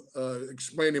you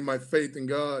explaining my faith in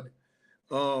God.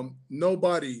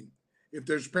 Nobody, if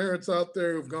there's parents out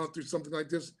there who've gone through something like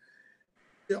this,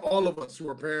 all of us who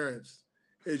are parents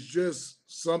it's just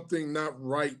something not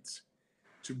right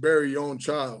to bury your own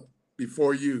child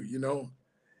before you.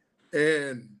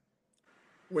 And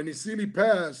when Isili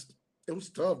passed, it was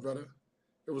tough, brother.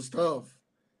 It was tough.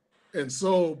 And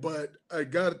so, but I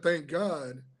gotta thank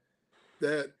God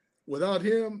that without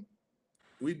him,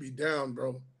 we'd be down,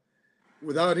 bro.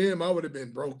 Without him, I would have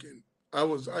been broken.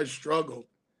 I struggled.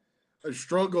 I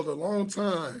struggled a long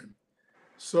time.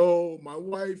 So my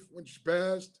wife, when she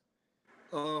passed,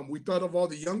 we thought of all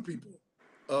the young people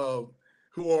uh,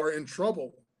 who are in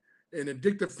trouble and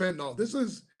addicted to fentanyl. This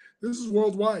is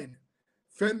worldwide.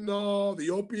 Fentanyl, the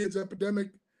opiates epidemic,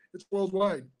 it's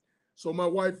worldwide. So my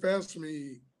wife asked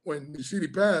me when the city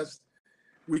passed,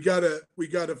 we gotta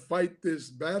fight this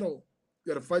battle.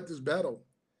 We gotta fight this battle.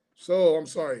 So I'm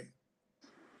sorry.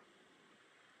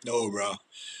 No, bro.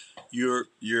 You're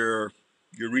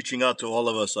reaching out to all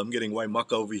of us. I'm getting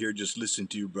Waimaka over here just listening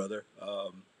to you, brother.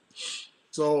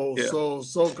 So Yeah. so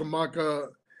so Kamaka,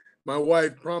 my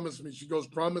wife promised me. She goes,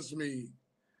 promise me,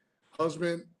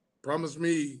 husband, promise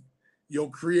me, you'll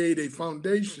create a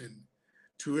foundation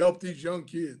to help these young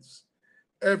kids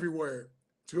everywhere,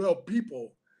 to help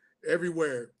people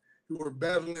everywhere who are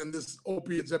battling this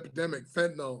opiates epidemic,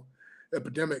 fentanyl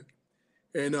epidemic,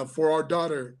 and for our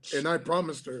daughter. And I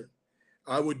promised her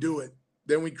I would do it.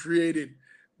 Then we created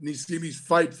Nisili's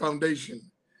Fight Foundation.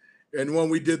 And when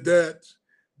we did that,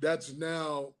 that's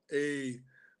now a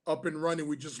up and running.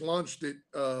 We just launched it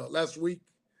last week.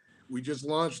 We just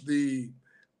launched the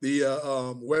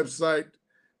website,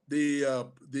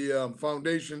 the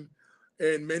foundation,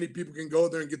 and many people can go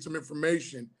there and get some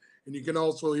information. And you can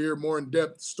also hear more in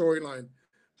depth storyline.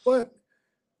 But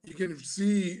you can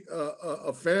see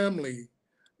a family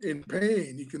in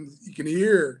pain. You can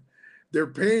hear their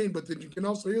pain, but then you can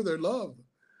also hear their love.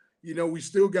 We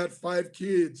still got 5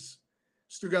 kids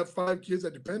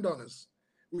that depend on us.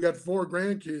 We got 4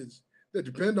 grandkids that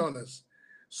depend on us.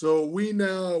 So we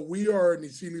are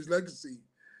Nisili's legacy.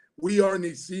 We are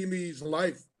Nisili's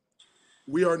life.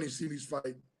 We are Nisili's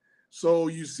fight. So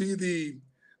you see the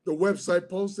website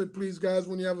posted, please guys,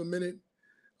 when you have a minute,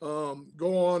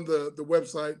 go on the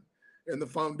website and the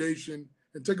foundation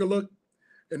and take a look.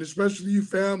 And especially you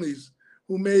families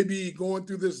who may be going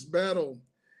through this battle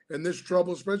and this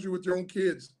trouble, especially with your own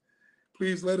kids,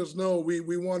 please let us know.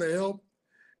 We want to help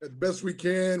as best we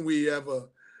can. We have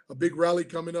a big rally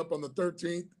coming up on the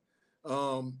 13th.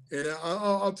 And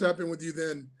I'll tap in with you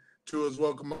then too as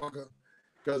well, Kamaka,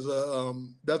 because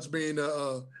that's being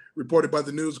reported by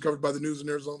the news, covered by the news in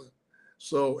Arizona.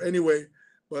 So anyway,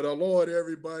 but Lord,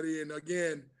 everybody, and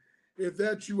again, if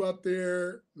that's you out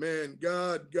there, man,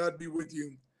 God be with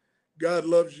you. God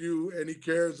loves you, and He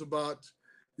cares about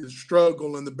the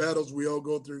struggle and the battles we all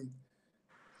go through.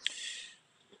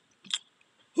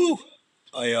 Whew.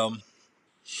 I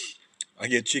I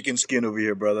get chicken skin over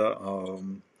here, brother.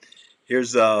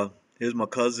 Here's uh here's my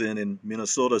cousin in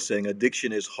Minnesota saying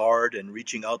addiction is hard and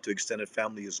reaching out to extended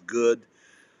family is good.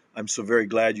 I'm so very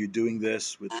glad you're doing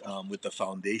this with the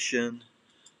foundation.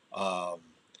 Um,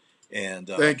 and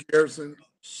Thank you, Harrison.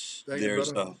 Thank you,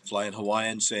 there's brother. Flying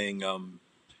Hawaiian saying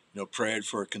prayed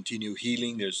for continued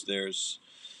healing.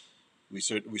 We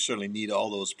certainly need all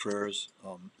those prayers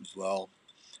as well.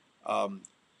 Um,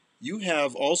 you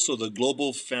have also the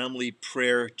Global Family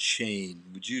Prayer Chain.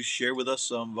 Would you share with us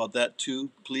about that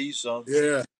too, please?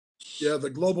 Yeah, yeah. The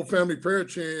Global Family Prayer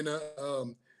Chain.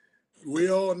 We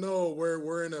all know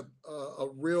we're in a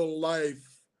real life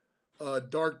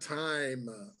dark time.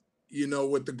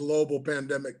 With the global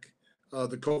pandemic,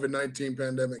 the COVID-19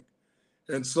 pandemic,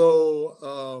 and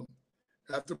so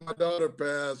after my daughter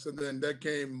passed, and then that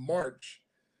came March.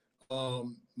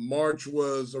 March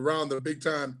was around the big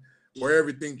time where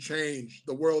everything changed,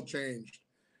 the world changed.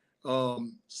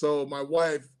 So my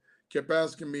wife kept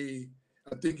asking me,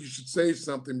 I think you should say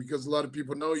something because a lot of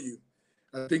people know you.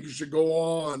 I think you should go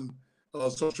on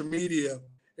social media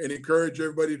and encourage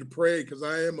everybody to pray because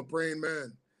I am a praying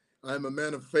man. I am a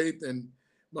man of faith, and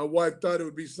my wife thought it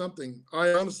would be something.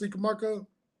 I honestly, Kamaka,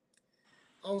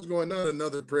 I was going, not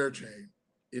another prayer chain,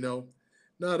 you know,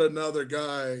 not another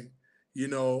guy,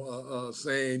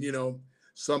 saying,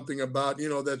 something about,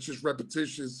 that's just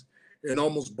repetitious and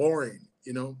almost boring.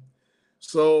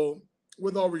 So,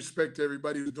 with all respect to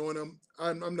everybody who's doing them,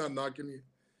 I'm not knocking you.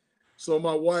 So,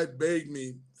 my wife begged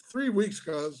me 3 weeks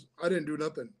because I didn't do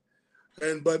nothing.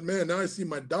 But man, now I see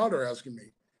my daughter asking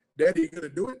me, Daddy, you gonna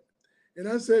do it? And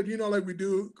I said, like we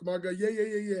do, come on, God, yeah, yeah,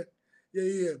 yeah, yeah, yeah,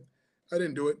 yeah, yeah. I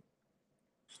didn't do it.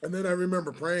 And then I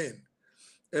remember praying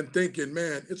and thinking,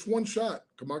 man, it's one shot,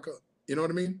 Kamaka. You know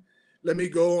what I mean? Let me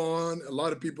go on. A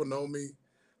lot of people know me.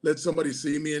 Let somebody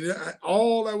see me. And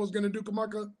all I was going to do,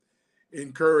 Kamaka,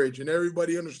 encourage, and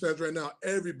everybody understands right now,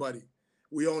 everybody,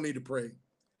 we all need to pray.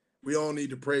 We all need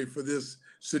to pray for this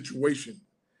situation.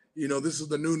 This is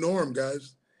the new norm,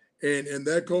 guys. And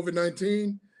that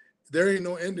COVID-19, there ain't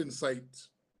no end in sight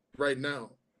right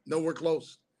now. Nowhere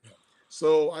close.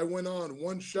 So I went on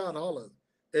one shot holla.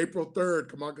 April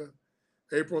 3rd, Kamaka.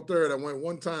 April 3rd, I went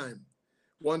one time.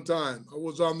 One time. I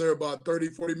was on there about 30,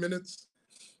 40 minutes.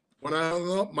 When I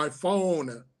hung up, my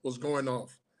phone was going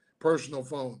off, personal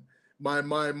phone. My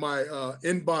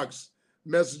inbox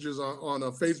messages on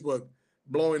Facebook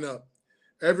blowing up.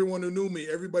 Everyone who knew me,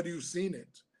 everybody who's seen it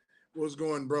was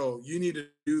going, bro, you need to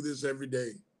do this every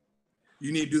day.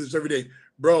 You need to do this every day.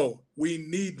 Bro, we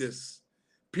need this.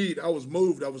 Pete, I was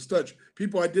moved. I was touched.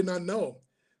 People I did not know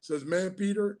says, man,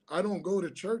 Peter, I don't go to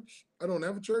church. I don't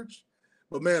have a church.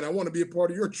 But man, I want to be a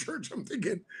part of your church. I'm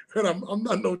thinking, man, I'm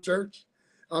not no church.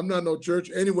 I'm not no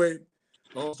church. Anyway,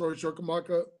 long story short,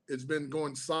 Kamaka, it's been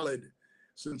going solid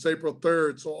since April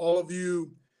 3rd. So all of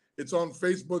you, it's on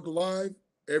Facebook Live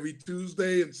every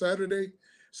Tuesday and Saturday,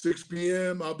 6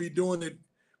 p.m. I'll be doing it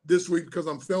this week because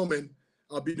I'm filming.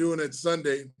 I'll be doing it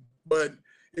Sunday. But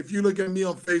if you look at me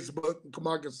on Facebook,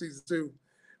 Kamaka Season 2,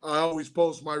 I always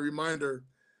post my reminder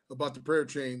about the prayer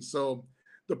chain. So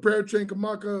the prayer chain,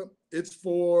 Kamaka, it's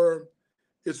for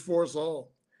us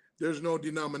all. There's no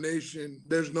denomination.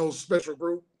 There's no special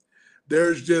group.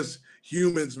 There's just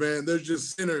humans, man. There's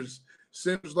just sinners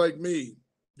like me,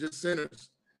 just sinners,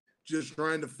 just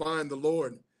trying to find the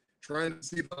Lord, trying to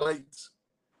see the lights.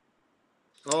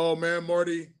 Oh, man,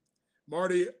 Marty,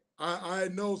 I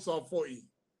know South 40.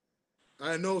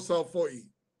 I know South 40.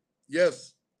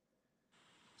 Yes.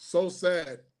 So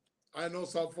sad. I know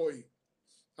South 40.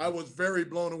 I was very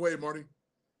blown away, Marty.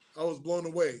 I was blown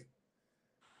away.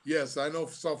 Yes, I know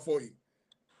South 40.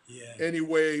 Yeah.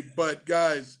 Anyway, but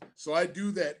guys, so I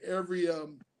do that every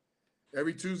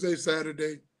Tuesday,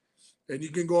 Saturday, and you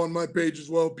can go on my page as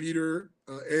well, Peter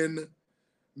N,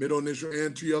 middle initial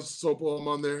N, Trias Sopo. I'm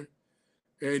on there,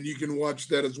 and you can watch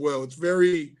that as well. It's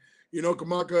very,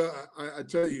 Kamaka. I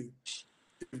tell you,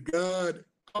 if God,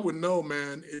 I would know,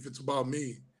 man, if it's about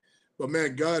me, but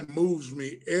man, God moves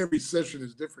me. Every session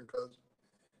is different, cuz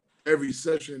every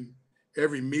session,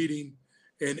 every meeting,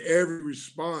 and every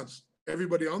response,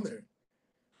 everybody on there,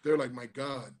 they're like, my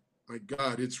God,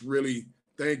 it's really,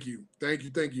 thank you.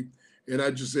 And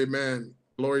I just say, man,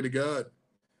 glory to God.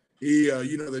 He,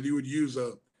 that he would use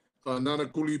a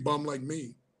Nanakuli bum like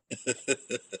me.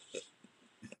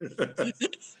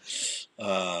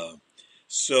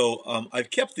 I've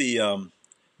kept the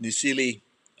Nisili,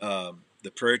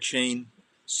 the prayer chain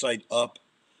site up.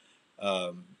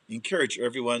 Encourage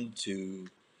everyone to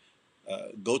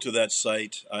go to that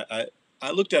site.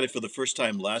 I looked at it for the first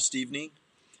time last evening,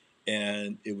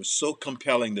 and it was so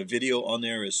compelling. The video on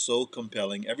there is so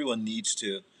compelling. Everyone needs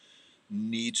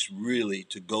really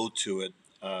to go to it.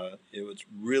 It was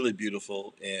really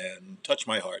beautiful and touched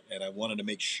my heart, and I wanted to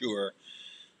make sure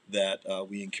that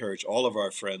we encourage all of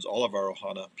our friends, all of our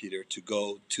Ohana, Peter, to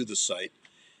go to the site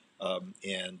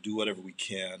and do whatever we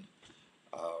can,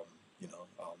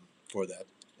 for that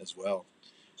as well.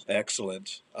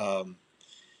 Excellent.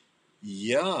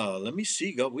 Yeah, let me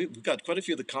see. We've got quite a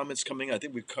few of the comments coming. I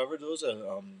think we've covered those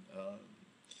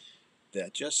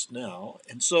that just now.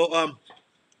 And so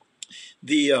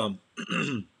the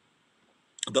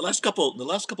the last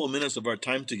couple of minutes of our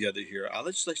time together here, I'd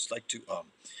just like to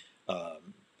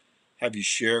have you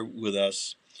share with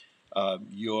us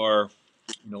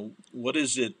what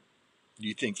is it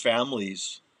you think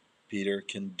families, Peter,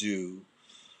 can do?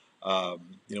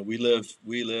 We live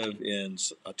in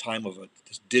a time of a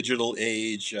digital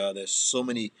age. There's so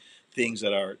many things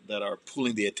that are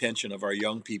pulling the attention of our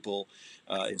young people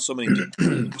in so many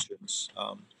different directions.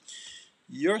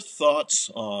 Your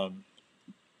thoughts on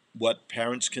what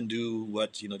parents can do,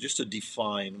 just to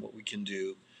define what we can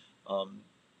do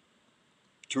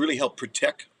to really help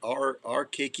protect our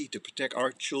keiki, to protect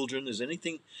our children. Is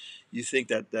anything you think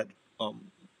that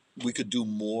we could do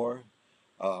more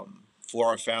for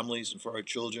our families and for our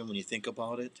children when you think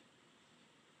about it?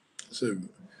 It's a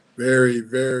very,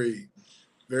 very,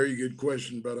 very good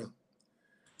question, brother.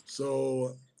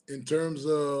 So in terms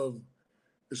of,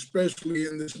 especially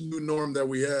in this new norm that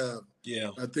we have,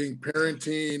 I think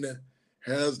parenting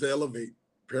has to elevate.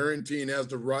 Parenting has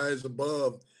to rise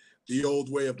above the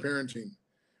old way of parenting.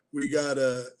 We got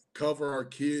to cover our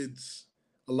kids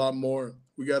a lot more.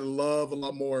 We got to love a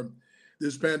lot more.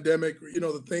 This pandemic,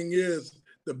 the thing is,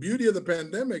 the beauty of the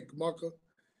pandemic, Marco,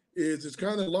 is it's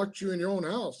kind of locked you in your own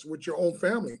house with your own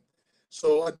family.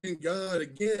 So I think God,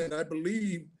 again, I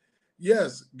believe,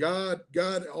 yes, God,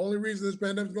 the only reason this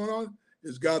pandemic is going on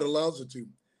is God allows it to.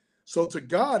 So to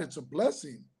God, it's a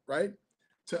blessing, right?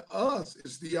 To us,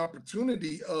 it's the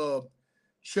opportunity of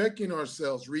checking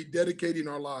ourselves, rededicating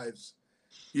our lives.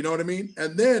 You know what I mean?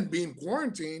 And then being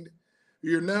quarantined,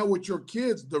 you're now with your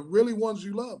kids, the really ones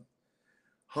you love,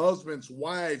 husbands,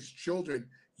 wives, children.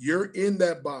 You're in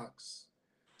that box.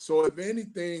 So if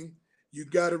anything, you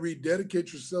got to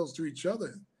rededicate yourselves to each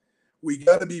other. We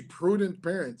got to be prudent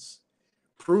parents.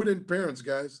 Prudent parents,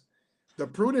 guys. The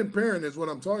prudent parent is what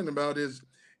I'm talking about is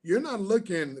you're not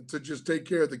looking to just take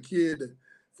care of the kid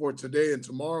for today and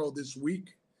tomorrow this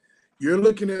week. You're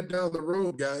looking at down the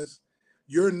road, guys.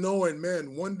 You're knowing,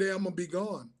 man, one day I'm gonna be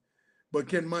gone. But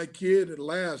can my kid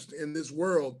last in this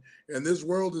world? And this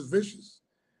world is vicious.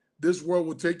 This world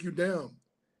will take you down.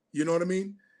 You know what I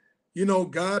mean? You know,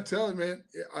 God telling man,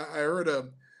 I heard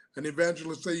an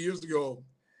evangelist say years ago,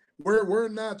 we're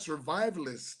not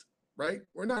survivalists, right?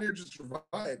 We're not here to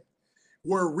survive.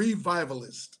 We're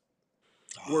revivalists.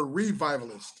 We're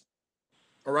revivalists.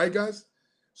 All right, guys?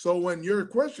 So when your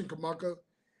question, Kamaka,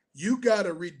 you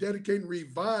gotta rededicate and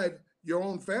revive your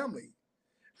own family.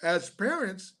 As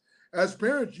parents,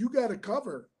 you gotta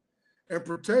cover and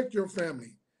protect your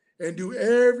family and do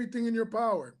everything in your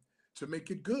power to make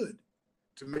it good,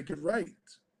 to make it right.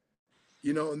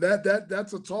 You know, and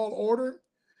that's a tall order,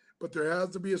 but there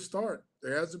has to be a start.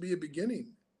 There has to be a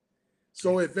beginning.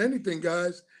 So if anything,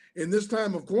 guys, in this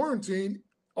time of quarantine,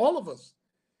 all of us,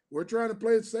 we're trying to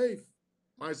play it safe.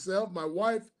 Myself, my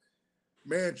wife,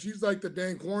 man, she's like the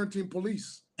dang quarantine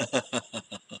police.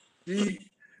 She,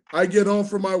 I get home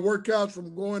from my workouts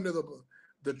from going to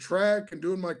the track and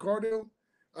doing my cardio.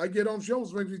 I get home, she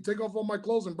almost makes me take off all my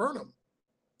clothes and burn them.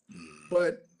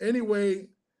 But anyway,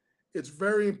 it's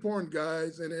very important,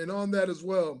 guys. And on that as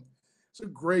well, it's a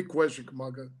great question,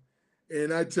 Kamaka.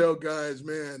 And I tell guys,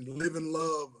 man, live in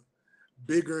love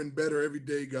bigger and better every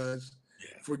day, guys.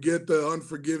 Yeah. Forget the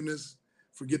unforgiveness,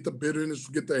 forget the bitterness,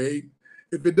 forget the hate.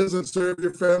 If it doesn't serve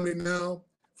your family now,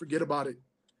 forget about it.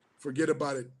 Forget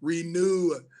about it.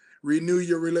 Renew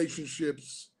your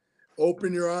relationships.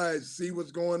 Open your eyes, see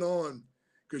what's going on,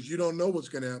 because you don't know what's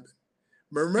going to happen.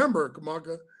 Remember,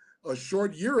 Kamaka, a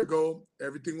short year ago,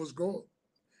 everything was gold.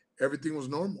 Everything was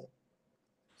normal.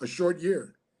 A short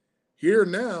year. Here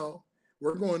now,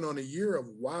 we're going on a year of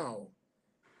wow,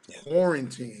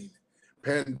 quarantine,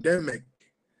 pandemic.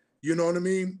 You know what I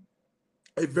mean?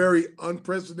 A very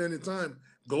unprecedented time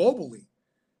globally,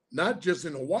 not just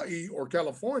in Hawaii or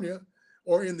California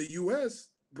or in the US,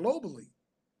 globally.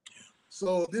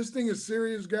 So this thing is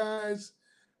serious, guys.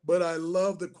 But I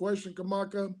love the question,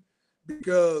 Kamaka,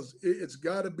 because it's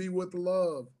got to be with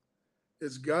love.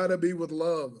 It's got to be with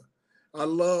love. I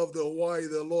love the Hawaii,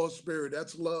 the Lord Spirit.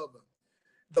 That's love.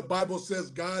 The Bible says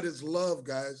God is love,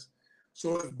 guys.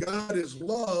 So if God is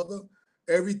love,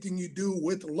 everything you do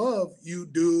with love, you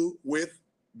do with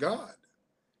God.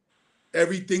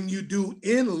 Everything you do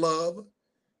in love,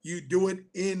 you do it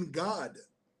in God.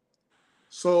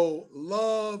 So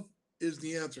love is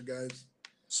the answer, guys.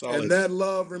 And Solid. that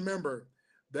love, remember,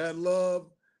 that love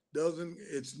doesn't,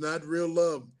 it's not real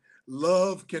love.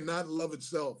 Love cannot love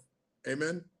itself.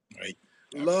 Amen. Right.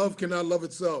 Love cannot love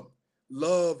itself.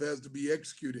 Love has to be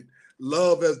executed.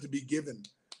 Love has to be given.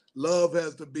 Love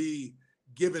has to be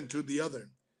given to the other.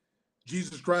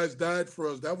 Jesus Christ died for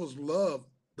us. That was love,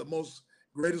 the most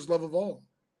greatest love of all.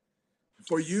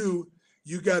 For you,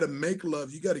 you got to make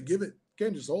love. You got to give it. You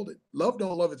can't just hold it. Love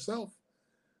don't love itself.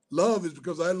 Love is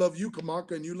because I love you,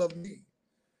 Kamaka, and you love me.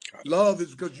 Love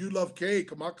is because you love Kay,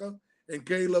 Kamaka, and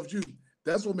Kay loves you.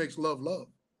 That's what makes love love.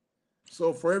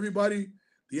 So for everybody,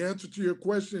 the answer to your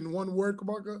question in one word,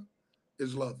 Kamaka,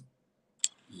 is love.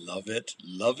 Love it,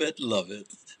 love it, love it.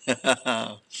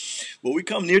 Well, we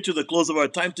come near to the close of our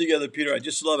time together, Peter. I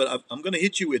just love it. I'm going to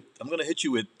hit you with. I'm going to hit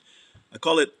you with. I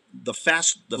call it the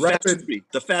fast Rapid. three,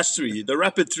 the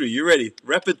rapid three. You ready?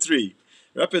 Rapid three.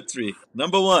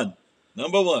 Number one,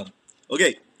 number one.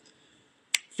 Okay.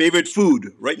 Favorite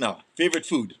food right now. Favorite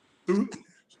food. Poke.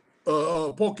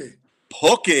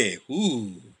 Poke.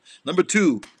 Ooh. Number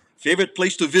two. Favorite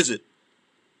place to visit.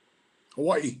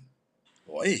 Hawaii.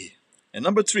 Boy. And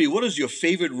number three. What is your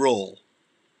favorite role?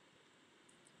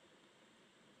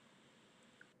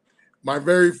 My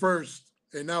very first,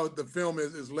 and now the film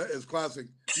is classic.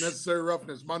 Necessary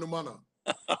Roughness, Manu Mana.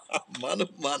 Mana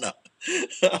mana.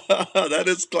 That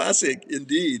is classic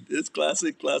indeed. It's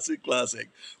classic, classic, classic.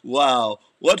 Wow,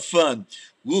 what fun!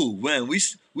 Woo, man, we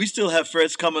still have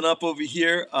Freds coming up over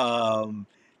here, and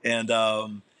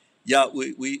yeah,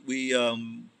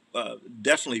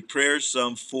 definitely prayers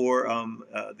for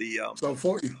the So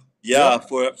for you. yeah,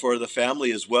 Yep. for the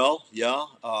family as well. Yeah,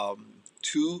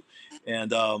 too,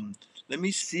 and let me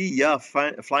see. Yeah,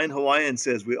 Flying Hawaiian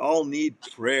says we all need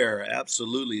prayer.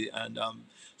 Absolutely. And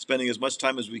spending as much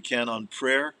time as we can on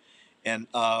prayer. And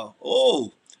um,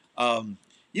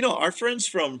 our friends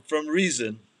from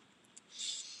Reason,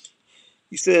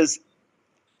 he says,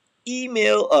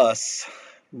 email us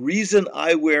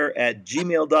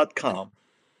reasoneyewear@gmail.com.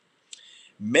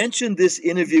 Mention this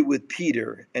interview with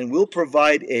Peter, and we'll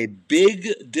provide a big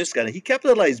discount. He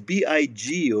capitalized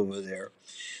BIG over there.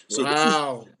 So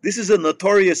Wow. this is a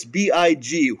notorious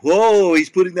BIG. Whoa, he's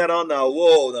putting that on now.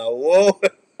 Whoa.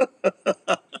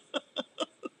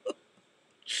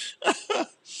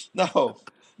 Now,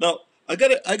 now I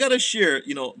gotta share.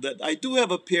 That I do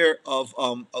have a pair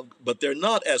but they're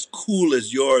not as cool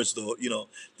as yours though.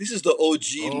 This is the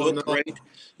OG Oh look, no, right?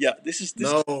 Yeah, this.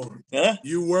 no. Huh?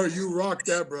 You rocked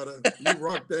that, brother. You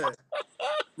rocked that.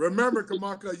 Remember,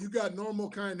 Kamaka, you got normal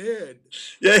kind head.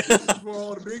 Yeah. This is for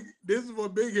all the big. This is for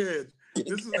big heads.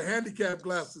 This is the handicap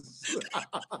glasses.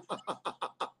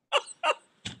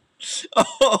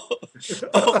 Oh,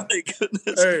 oh my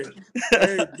goodness. Hey,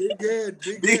 hey, big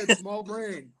Big, head, small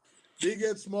brain. Big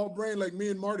head, small brain, like me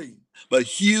and Marty. but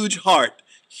huge heart,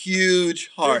 huge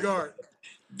Big heart, heart,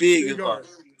 big big heart.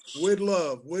 heart. With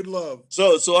love, with love.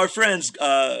 So our friends,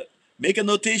 make a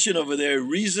notation over there,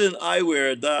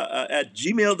 reasoneyewear at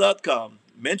gmail.com.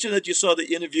 Mention that you saw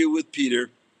the interview with Peter,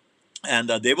 and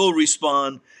they will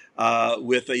respond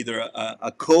with either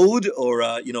a code or,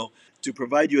 to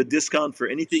provide you a discount for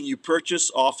anything you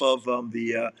purchase off of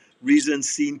the Reason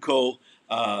Scene Co.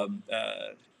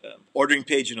 Ordering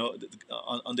page,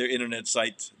 on their internet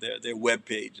site, their web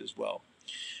page as well.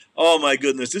 Oh my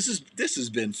goodness, this has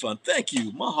been fun. Thank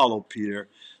you, mahalo, Peter.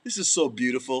 This is so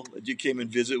beautiful that you came and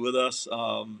visit with us.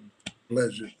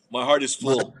 Pleasure. My heart is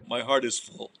My full. My heart is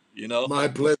full. my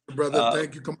pleasure, brother. Uh,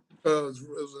 Thank you. It was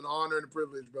an honor and a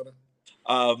privilege, brother.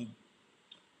 um,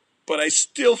 but I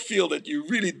still feel that you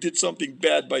really did something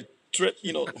bad by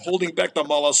holding back the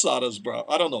malasadas, bro.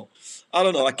 I don't know.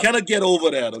 I cannot get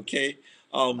over that. Okay.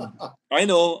 I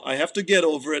know I have to get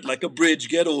over it like a bridge.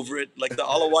 Get over it like the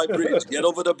Alawai Bridge. Get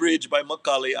over the bridge by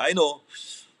Makali. I know,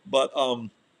 but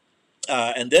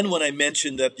and then when I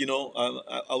mentioned that,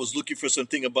 I was looking for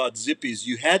something about Zippies,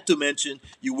 you had to mention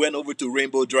you went over to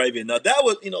Rainbow Drive-In. Now that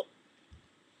was,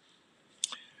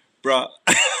 bruh.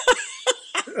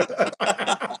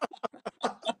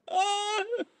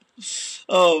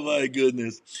 Oh my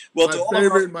goodness. Well, my to all of our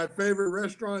favorite, my favorite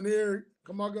restaurant here,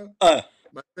 Kamaga. uh,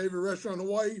 My favorite restaurant in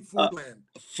Hawaii, uh, Foodland.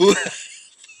 food,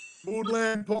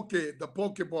 Foodland the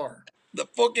Poke Bar. the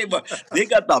Poke Bar, they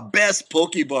got the best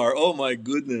Poke Bar. Oh my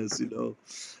goodness.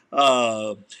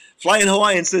 Uh, Flying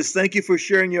Hawaiian says, thank you for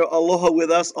sharing your aloha with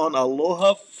us on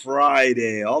Aloha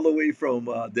Friday, all the way from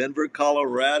Denver,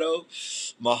 Colorado.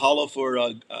 Mahalo for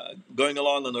going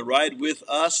along on the ride with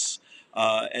us.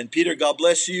 And Peter, God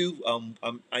bless you.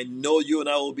 I know you and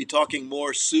I will be talking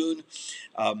more soon,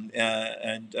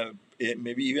 and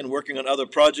maybe even working on other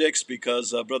projects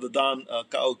because Brother Don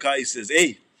Kaokai says,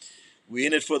 hey, we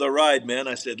in it for the ride, man.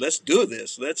 I said, let's do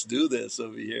this. Let's do this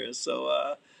over here.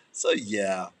 So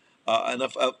yeah. And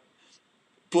if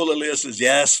Pulalia says,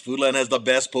 yes, Foodland has the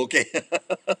best poke.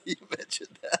 You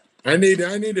mentioned that. I need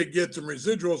to get some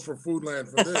residuals for Foodland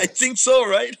for this. I think so,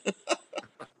 right?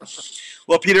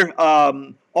 Well, Peter,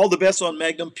 all the best on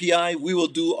Magnum PI. We will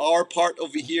do our part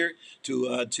over here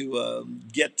to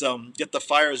get the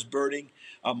fires burning.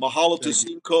 Mahalo to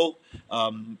Cinco.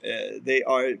 They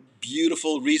are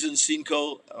beautiful. Reason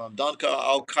Cinco, Danka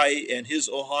Aukai and his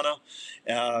Ohana.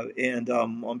 And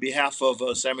on behalf of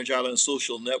Sandwich Island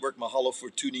Social Network, mahalo for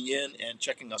tuning in and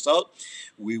checking us out.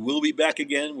 We will be back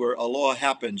again where aloha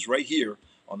happens right here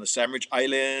on the Sandwich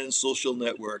Island Social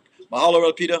Network.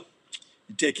 Mahalo, Peter.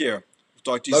 You take care.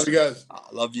 Talk to you Love soon. you guys. I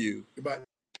love you. Goodbye.